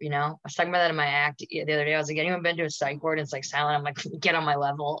 I was talking about that in my act the other day. I was like, anyone been to a psych ward? And it's like silent. I'm like, get on my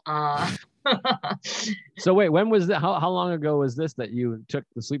level. So wait, when was that? How long ago was this that you took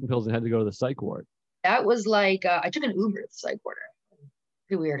the sleeping pills and had to go to the psych ward? That was like, I took an Uber to the psych ward.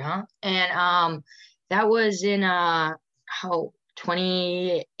 Pretty weird, huh? And that was in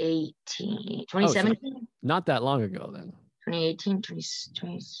 2018, Oh, so 2017, not that long ago then. 2018,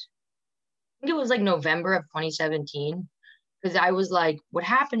 2020. I think it was like November of 2017. Because I was like, what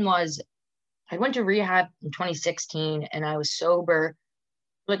happened was I went to rehab in 2016 and I was sober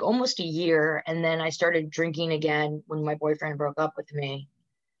like almost a year. And then I started drinking again when my boyfriend broke up with me.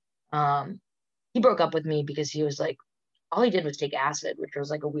 He broke up with me because he was like, all he did was take acid, which was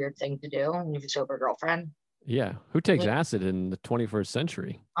like a weird thing to do when you have a sober girlfriend. Yeah. Who takes acid in the 21st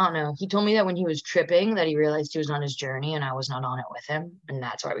century? I don't know. He told me that when he was tripping, that he realized he was on his journey and I was not on it with him. And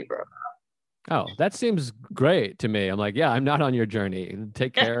that's why we broke Oh, that seems great to me. I'm like, yeah, I'm not on your journey.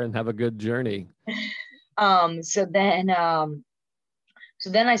 Take up. care and have a good journey. um, so then um,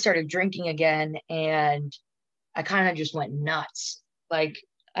 so then I started drinking again and I kind of just went nuts. Like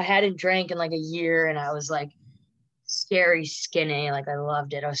I hadn't drank in like a year and I was like scary skinny. Like I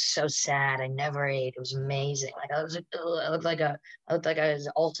loved it. I was so sad. I never ate. It was amazing. Like I looked like I was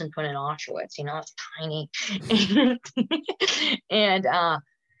Alton twin in Auschwitz, I was tiny. And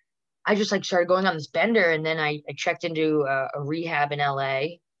I just like started going on this bender and then I checked into a rehab in LA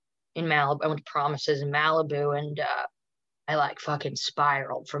in Malibu. I went to Promises in Malibu and I like fucking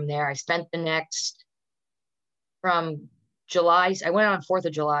spiraled from there. I spent the next from July. I went on 4th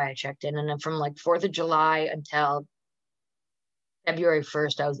of July. I checked in, and then from like 4th of July until February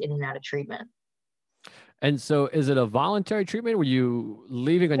 1st, I was in and out of treatment. And so is it a voluntary treatment? Were you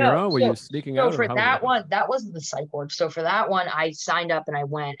leaving on your No, own? Were you so sneaking so out or for how was it that working? one, that wasn't the psych ward. So for that one, I signed up and I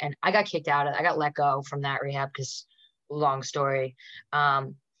went, and I got kicked out of. I got let go from that rehab because, long story, I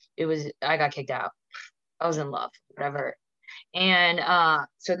got kicked out. I was in love, whatever. And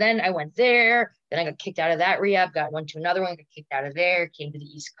so then I went there. Then I got kicked out of that rehab. Went to another one. Got kicked out of there. Came to the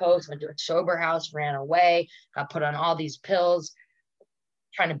East Coast. Went to a sober house. Ran away. Got put on all these pills.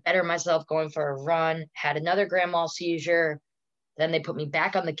 Trying to better myself. Going for a run. Had another grand mal seizure. Then they put me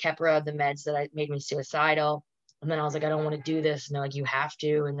back on the Keppra, the meds that made me suicidal. And then I was like, I don't want to do this. And they're like, you have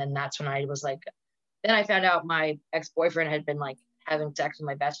to. And then that's when I was like, then I found out my ex-boyfriend had been like having sex with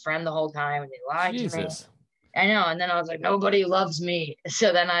my best friend the whole time, and they lied to me. Jesus. I know. And then I was like, nobody loves me.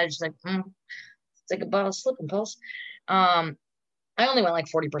 So then I was just like, it's like a bottle of sleeping pills. I only went like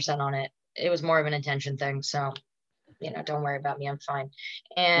 40% on it. It was more of an intention thing. So, don't worry about me. I'm fine.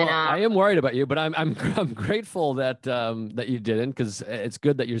 And Well, I am worried about you, but I'm I'm grateful that that you didn't because it's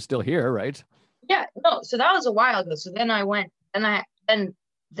good that you're still here, right? yeah, no. So that was a while ago. So then I went, and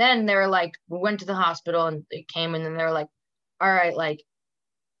then they were like, we went to the hospital, and they came, and then they were like, all right, like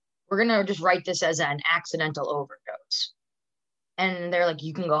we're gonna just write this as an accidental overdose. And they're like,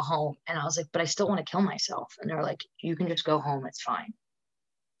 you can go home. And I was like, but I still want to kill myself. And they're like, you can just go home. It's fine.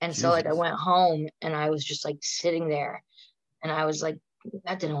 And so like I Jesus. went home and I was just like sitting there and I was like,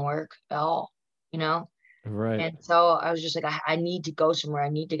 that didn't work at all, you know? Right. And so I was just like, I need to go somewhere. I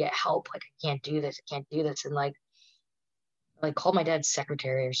need to get help. Like, I can't do this. I can't do this. And like called my dad's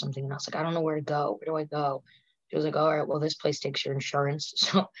secretary or something. And I was like, I don't know where to go. Where do I go? She was like, all right, well, this place takes your insurance.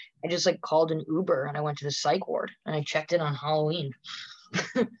 So I just like called an Uber and I went to the psych ward and I checked in on Halloween.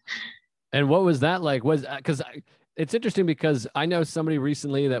 And what was that like? Was because it's interesting because I know somebody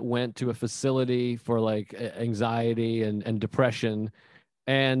recently that went to a facility for like anxiety and depression,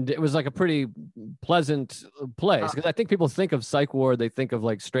 and it was like a pretty pleasant place Uh, because I think people think of psych ward, they think of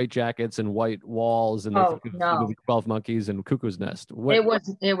like straitjackets and white walls, and they oh think of the no, movie 12 Monkeys and Cuckoo's Nest. What?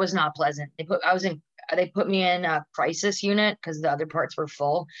 it was not pleasant. They put me in a crisis unit because the other parts were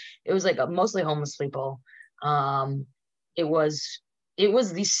full. It was like mostly homeless people. Um, it was it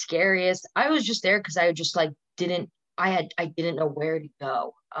was the scariest. I was just there because I just like I didn't know where to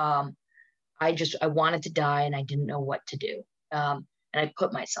go. I wanted to die and I didn't know what to do. And I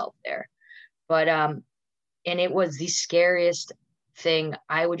put myself there. But and it was the scariest thing.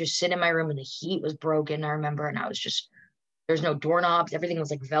 I would just sit in my room and the heat was broken, I remember, and I was just there's no doorknobs. Everything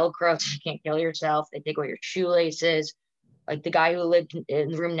was like Velcro, so you can't kill yourself. They take away your shoelaces. Like the guy who lived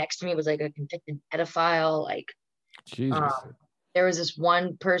in the room next to me was like a convicted pedophile. Like, Jesus. um, there was this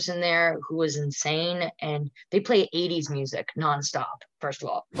one person there who was insane, and they play 80s music nonstop. First of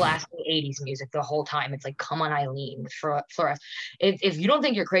all, blasting 80s music the whole time. It's like, come on, Eileen, for us. If you don't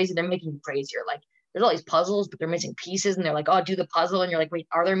think you're crazy, they're making you crazier. Like, there's all these puzzles, but they're missing pieces, and they're like, "Oh, do the puzzle," and you're like, "Wait,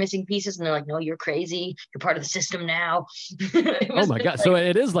 are there missing pieces?" And they're like, "No, you're crazy. You're part of the system now." Oh my God. So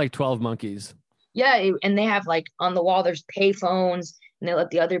it is like 12 Monkeys. Yeah, and they have like on the wall, there's pay phones, and they let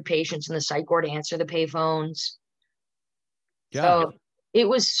the other patients in the psych ward answer the pay phones. God. So it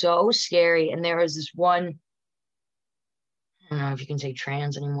was so scary. And there was this one, I don't know if you can say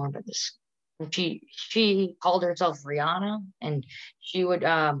trans anymore, but this she called herself Rihanna, and she would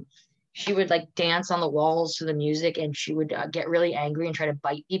like dance on the walls to the music, and she would get really angry and try to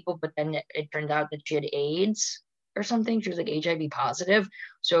bite people, but then it turned out that she had AIDS or something. She was like HIV positive.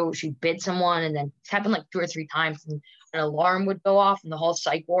 So she bit someone, and then it happened like 2 or 3 times, and an alarm would go off in the whole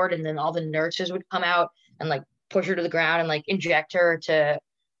psych ward, and then all the nurses would come out and like push her to the ground and like inject her to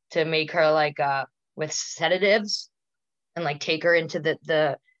make her like with sedatives, and like take her into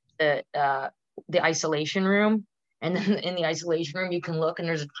the isolation room. And then in the isolation room you can look, and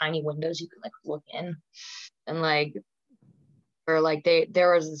there's a tiny windows you can like look in. And like or like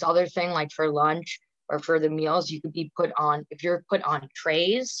there was this other thing, like for lunch or for the meals, you could be put on, if you're put on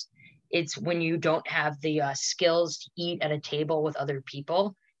trays, it's when you don't have the skills to eat at a table with other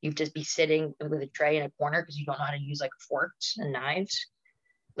people. You'd just be sitting with a tray in a corner because you don't know how to use like forks and knives.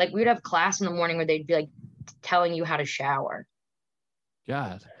 Like we'd have class in the morning where they'd be like telling you how to shower.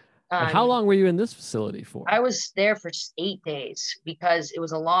 God. And how long were you in this facility for? I was there for 8 days because it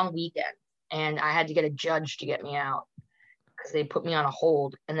was a long weekend, and I had to get a judge to get me out because they put me on a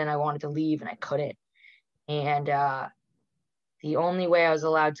hold, and then I wanted to leave and I couldn't. And the only way I was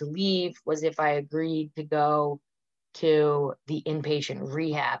allowed to leave was if I agreed to go to the inpatient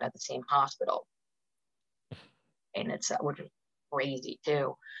rehab at the same hospital. And it's which is crazy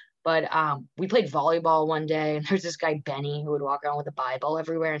too. But we played volleyball one day, and there's this guy Benny who would walk around with a Bible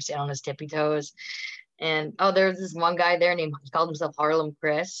everywhere and stand on his tippy toes. And there was this one guy there named, he called himself Harlem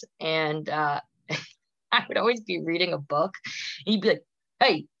Chris, and I would always be reading a book. And he'd be like,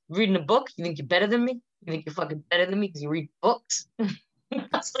 "Hey, reading a book? You think you're better than me? You think you're fucking better than me because you read books?"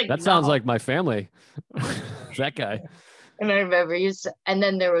 Like, that sounds like my family. That guy. And I remember and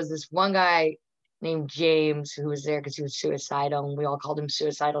then there was this one guy named James who was there because he was suicidal, and we all called him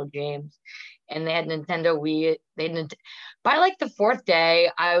Suicidal James. And they had Nintendo Wii. By like the 4th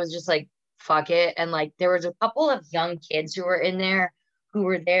day, I was just like, fuck it. And like there was a couple of young kids who were in there who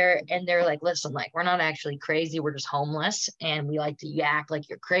were there, and they're like, "Listen, like we're not actually crazy, we're just homeless, and we like to act like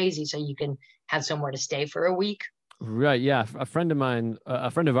you're crazy so you can have somewhere to stay for a week." Right. Yeah. A friend of mine,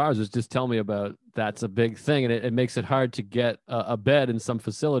 a friend of ours was just telling me about that's a big thing. And it makes it hard to get a bed in some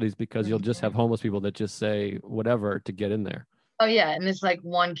facilities because you'll just have homeless people that just say whatever to get in there. Oh yeah. And there's like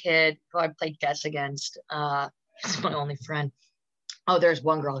one kid who I played chess against. He's my only friend. Oh, there's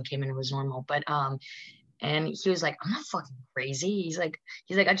one girl who came in who was normal, but and he was like, "I'm not fucking crazy." He's like,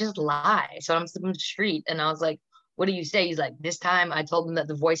 "I just lie." So I'm sitting in the street, and I was like, "What do you say?" He's like, "This time I told him that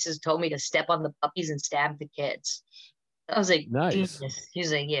the voices told me to step on the puppies and stab the kids." I was like, nice. "Genius."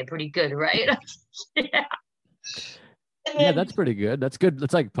 He's like, "Yeah, pretty good, right?" Yeah. Yeah, that's pretty good. That's good.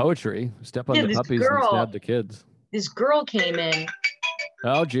 It's like poetry. Step on the puppies and stab the kids. This girl came in.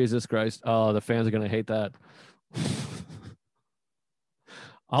 Oh, Jesus Christ. Oh, the fans are going to hate that.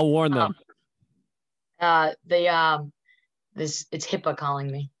 I'll warn them. It's HIPAA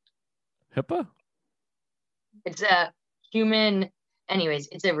calling me. HIPAA? It's a human. Anyways,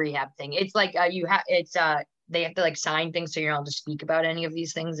 it's a rehab thing. It's like they have to like sign things so you're not allowed to speak about any of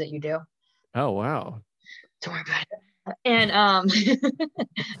these things that you do. Oh wow. Don't worry about it. And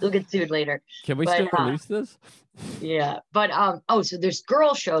you'll get sued later. Can we still release this? Yeah. But so this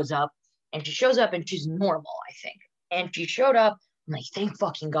girl shows up, and she's normal, I think. And she showed up, I'm like, thank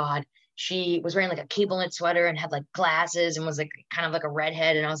fucking God. She was wearing like a cable knit sweater and had like glasses and was like kind of like a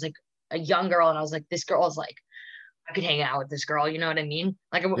redhead. And I was like a young girl, and I was like, this girl is like, I could hang out with this girl, you know what I mean?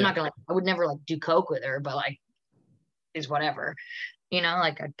 Like I'm not gonna like, I would never like do coke with her, but like is whatever. You know,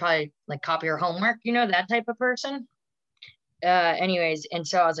 like I'd probably like copy her homework, you know, that type of person. Anyways, and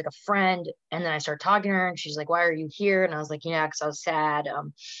so I was like a friend, and then I started talking to her, and she's like, "Why are you here?" And I was like, "Yeah, because I was sad.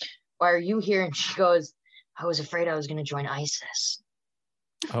 Why are you here?" And she goes, "I was afraid I was gonna join ISIS."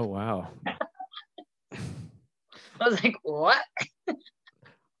 Oh wow. I was like, "What?"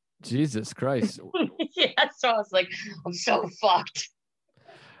 Jesus Christ. Yeah, so I was like, I'm so fucked.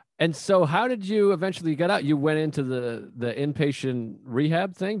 And so how did you eventually get out? You went into the inpatient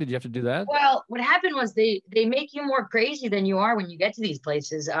rehab thing? Did you have to do that? Well, what happened was they make you more crazy than you are when you get to these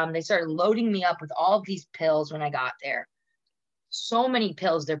places. They started loading me up with all of these pills when I got there. So many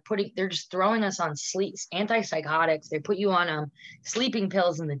pills. They're just throwing us on sleep antipsychotics. They put you on sleeping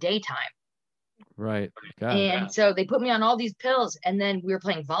pills in the daytime. Right. God. And so they put me on all these pills, and then we were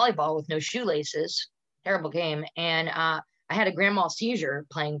playing volleyball with no shoelaces. Terrible game. And I had a grand mal seizure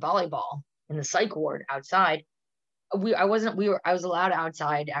playing volleyball in the psych ward outside. I was allowed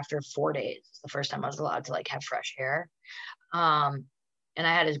outside after 4 days. It's the first time I was allowed to like have fresh air. And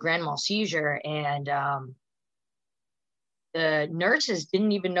I had his grand mal seizure, and the nurses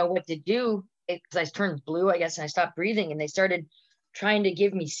didn't even know what to do because I turned blue, I guess, and I stopped breathing, and they started trying to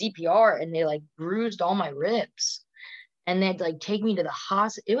give me CPR, and they like bruised all my ribs, and they'd like take me to the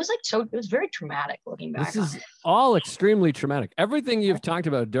hospital. It was like it was very traumatic looking back. This is all extremely traumatic. Everything you've talked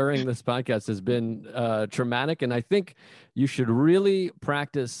about during this podcast has been traumatic, and I think you should really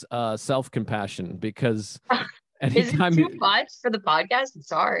practice self-compassion, because anytime is it too much for the podcast? I'm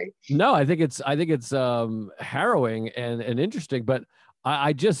sorry. No, I think it's harrowing and interesting, but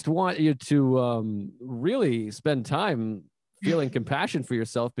I just want you to really spend time feeling compassion for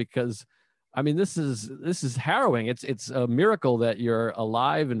yourself, because I mean, this is harrowing. It's a miracle that you're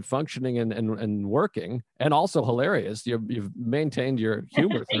alive and functioning and working, and also hilarious. You've maintained your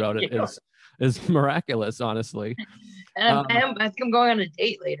humor throughout it. Is miraculous, honestly. And I think I'm going on a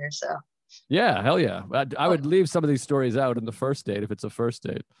date later, so. Yeah, hell yeah. I would leave some of these stories out in the first date if it's a first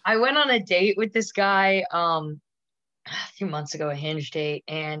date. I went on a date with this guy a few months ago, a Hinge date,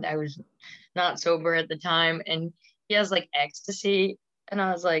 and I was not sober at the time, and he has like ecstasy, and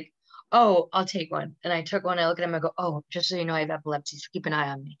I was like, oh, I'll take one. And I took one. I look at him. I go, oh, just so you know, I have epilepsy, so keep an eye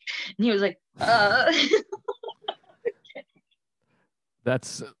on me. And he was like,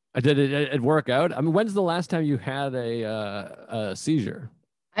 Did it work out? I mean, when's the last time you had a seizure?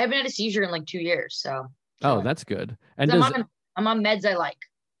 I haven't had a seizure in like 2 years. So. Oh, that's good. And I'm on meds I like.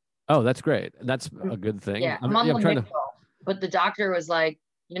 Oh, that's great. That's a good thing. Yeah, I'm on but the doctor was like,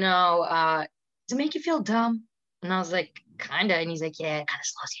 does it make you feel dumb? And I was like, kind of. And he's like, yeah, it kind of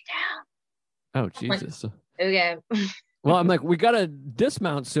slows you down. Oh, Jesus. Like, okay. Well, I'm like, we got to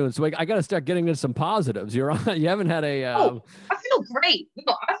dismount soon. So I got to start getting into some positives. You haven't had a... I feel great.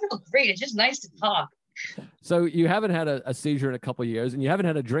 I feel great. It's just nice to talk. So you haven't had a seizure in a couple of years, and you haven't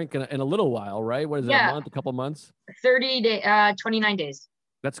had a drink in a little while, right? What is it, a month, a couple months? 29 days.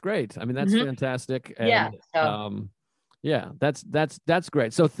 That's great. I mean, that's fantastic. And, yeah. Yeah, that's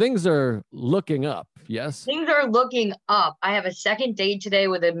great. So things are looking up. Yes. Things are looking up. I have a second date today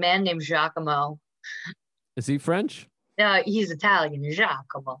with a man named Giacomo. Is he French? He's Italian,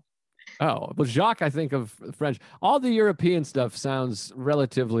 Giacomo. Oh, well, Jacques, I think of French. All the European stuff sounds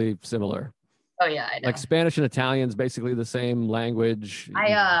relatively similar. Oh yeah, I know. Like Spanish and Italian's basically the same language.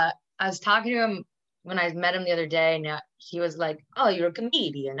 I was talking to him when I met him the other day, and he was like, "Oh, you're a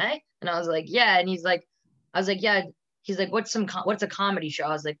comedian, eh?" And I was like, "Yeah." And I was like, "Yeah." He's like, "What's a comedy show?"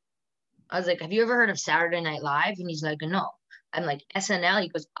 I was like, "Have you ever heard of Saturday Night Live?" And he's like, "No." I'm like, "SNL?" He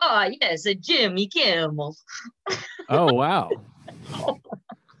goes, "Oh yes, a Jimmy Kimmel." Oh wow.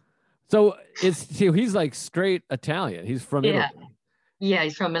 So he's like straight Italian. He's from Italy. Yeah,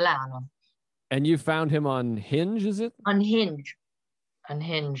 he's from Milano. And you found him on Hinge, is it? On Hinge.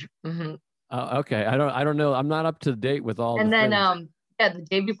 Mm-hmm. Okay. I don't know. I'm not up to date with all. And then the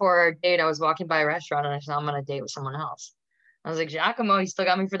day before our date, I was walking by a restaurant and I saw him on a date with someone else. I was like, Giacomo, he still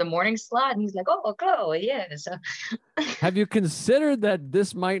got me for the morning slot. And he's like, oh, Chloe, yeah. So have you considered that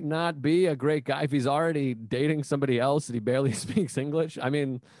this might not be a great guy if he's already dating somebody else and he barely speaks English? I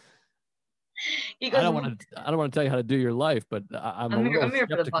mean, I don't want to tell you how to do your life, but I'm here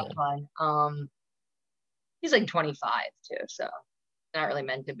for the punchline. He's like 25 too, so not really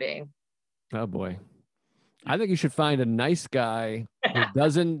meant to be. Oh boy. I think you should find a nice guy who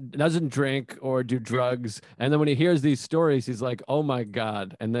doesn't drink or do drugs. And then when he hears these stories, he's like, oh my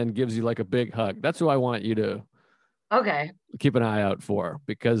God, and then gives you like a big hug. That's who I want you to keep an eye out for,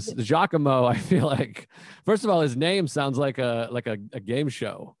 because Giacomo, I feel like, first of all, his name sounds like a game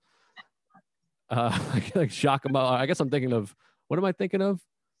show. Like Giacomo. I guess I'm thinking of, what am I thinking of?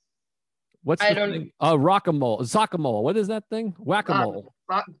 What's the thing? Rockamole. Zacamole. What is that thing? Whack-a-mole.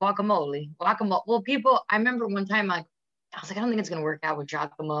 Guacamole. Well, I remember one time I was like, I don't think it's gonna work out with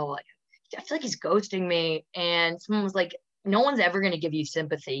Giacomo. Like, I feel like he's ghosting me. And someone was like, no one's ever gonna give you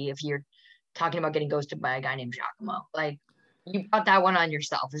sympathy if you're talking about getting ghosted by a guy named Giacomo. Like, you brought that one on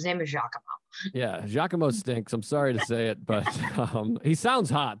yourself. His name is Giacomo. Yeah, Giacomo stinks. I'm sorry to say it, but he sounds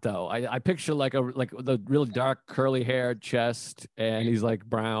hot though. I picture like the really dark curly hair chest, and he's like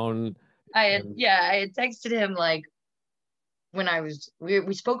brown. I had texted him like when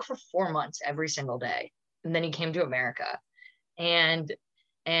we spoke for 4 months every single day, and then he came to America, and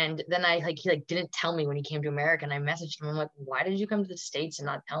then he like didn't tell me when he came to America, and I messaged him. I'm like, why did you come to the States and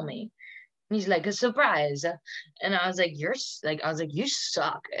not tell me? And he's like, a surprise. And I was like, you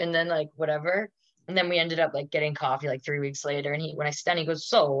suck. And then like whatever. And then we ended up like getting coffee like 3 weeks later. And when I stand, he goes,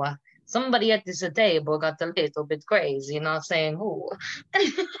 so somebody at this table got a little bit crazy, not saying who.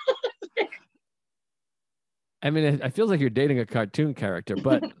 I mean, it feels like you're dating a cartoon character,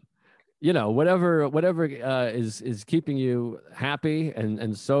 but whatever is keeping you happy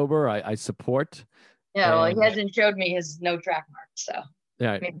and sober, I support. Yeah, well, he hasn't showed me his no track mark, so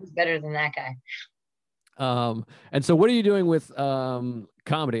yeah, maybe he's better than that guy. And so what are you doing with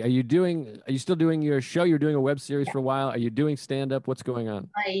comedy? Are you still doing your show? You're doing a web series for a while. Are you doing stand-up? What's going on?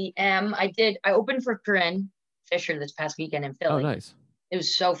 I am. I opened for Corinne Fisher this past weekend in Philly. Oh, nice. It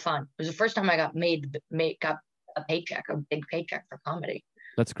was so fun. It was the first time I got got a big paycheck for comedy.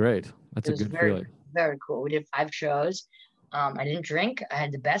 That's great. That's a good feeling. Very cool. We did 5 shows. I didn't drink. I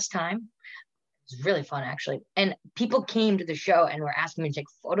had the best time. It was really fun, actually. And people came to the show and were asking me to take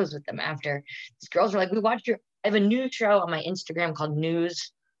photos with them after. These girls were like, I have a new show on my Instagram called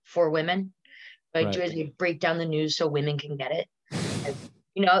News for Women. What I do is we break down the news so women can get it.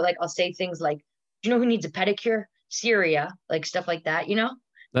 Like I'll say things like, do you know who needs a pedicure? Syria, like stuff like that,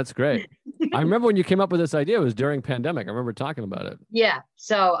 That's great. I remember when you came up with this idea, it was during pandemic. I remember talking about it. Yeah.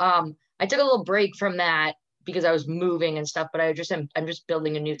 So I took a little break from that because I was moving and stuff, but I'm just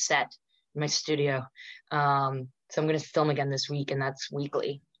building a new set in my studio. So I'm going to film again this week, and that's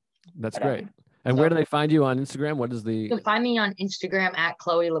weekly. That's great. And where do they find you on Instagram? What is You can find me on Instagram at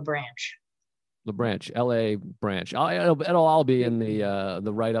Chloe LaBranche. LaBranche, LA Branch. It'll all be in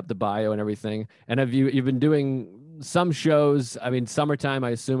the write up, the bio, and everything. And you've been doing some shows? I mean, summertime.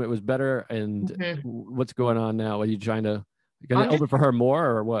 I assume it was better. And what's going on now? Are you gonna open for her more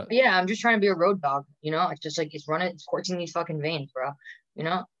or what? Yeah, I'm just trying to be a road dog. It's just like it's coursing these fucking veins, bro.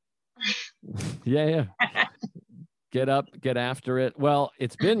 Yeah. Get up, get after it. Well,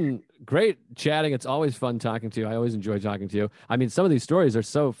 it's been great chatting. It's always fun talking to you. I always enjoy talking to you. I mean, some of these stories are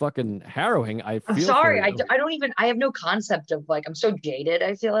so fucking harrowing. I'm sorry. I have no concept of I'm so jaded,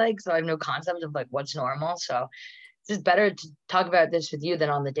 I feel like. So I have no concept of what's normal. So it's just better to talk about this with you than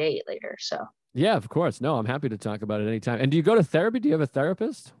on the date later. So. Yeah, of course. No, I'm happy to talk about it anytime. And do you go to therapy? Do you have a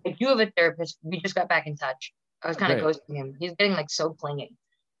therapist? I do have a therapist. We just got back in touch. I was kind of ghosting him. He's getting so clingy.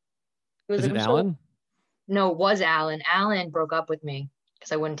 Is it Alan? No, it was Alan. Alan broke up with me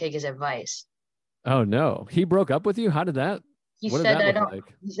because I wouldn't take his advice. Oh no, he broke up with you? How did that? He said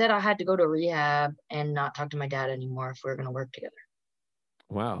He said I had to go to rehab and not talk to my dad anymore if we were going to work together.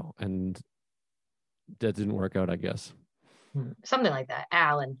 Wow, and that didn't work out, I guess. Something like that.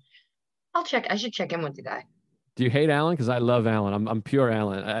 Alan, I should check in with the guy. Do you hate Alan? Because I love Alan. I'm pure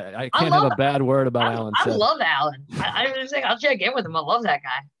Alan. I can't have a bad word about Alan. I love Alan. I'm just saying I'll check in with him. I love that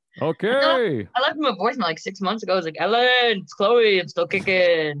guy. Okay. I left him a voicemail 6 months ago. I was like, Alan, it's Chloe. I'm still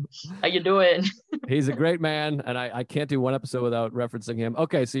kicking. How you doing? He's a great man, and I can't do one episode without referencing him.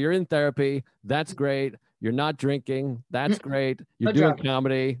 Okay, so you're in therapy. That's great. You're not drinking. That's great. You're doing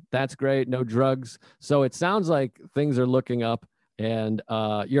comedy. That's great. No drugs. So it sounds like things are looking up, and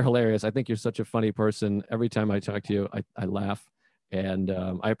you're hilarious. I think you're such a funny person. Every time I talk to you, I laugh. And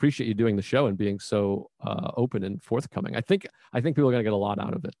I appreciate you doing the show and being so open and forthcoming. I think people are going to get a lot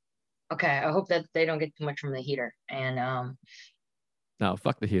out of it. Okay, I hope that they don't get too much from the heater. And no,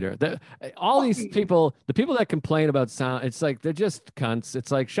 fuck the heater. All these people, the people that complain about sound, it's like they're just cunts.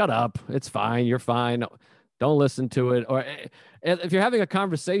 It's like, shut up. It's fine. You're fine. Don't listen to it. Or if you're having a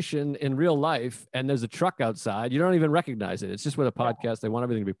conversation in real life and there's a truck outside, you don't even recognize it. It's just with a podcast. They want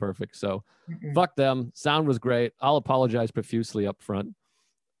everything to be perfect. So fuck them. Sound was great. I'll apologize profusely up front.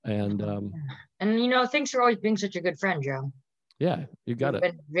 And thanks for always being such a good friend, Joe. Yeah, you got it.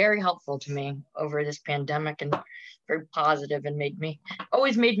 You've been very helpful to me over this pandemic and very positive and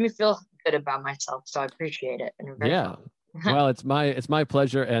always made me feel good about myself. So I appreciate it. And yeah. Well, it's my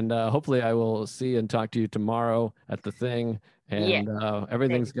pleasure, and hopefully I will see and talk to you tomorrow at the thing, and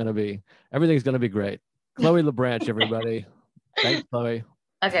everything's gonna be great. Chloe LaBranche, everybody. Thanks, Chloe.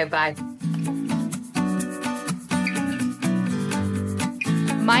 Okay, bye.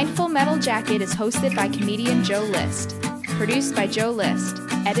 Mindful Metal Jacket is hosted by comedian Joe List, produced by Joe List,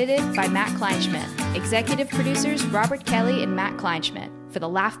 edited by Matt Kleinschmidt, executive producers Robert Kelly and Matt Kleinschmidt for the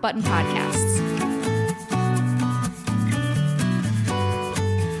Laugh Button Podcasts.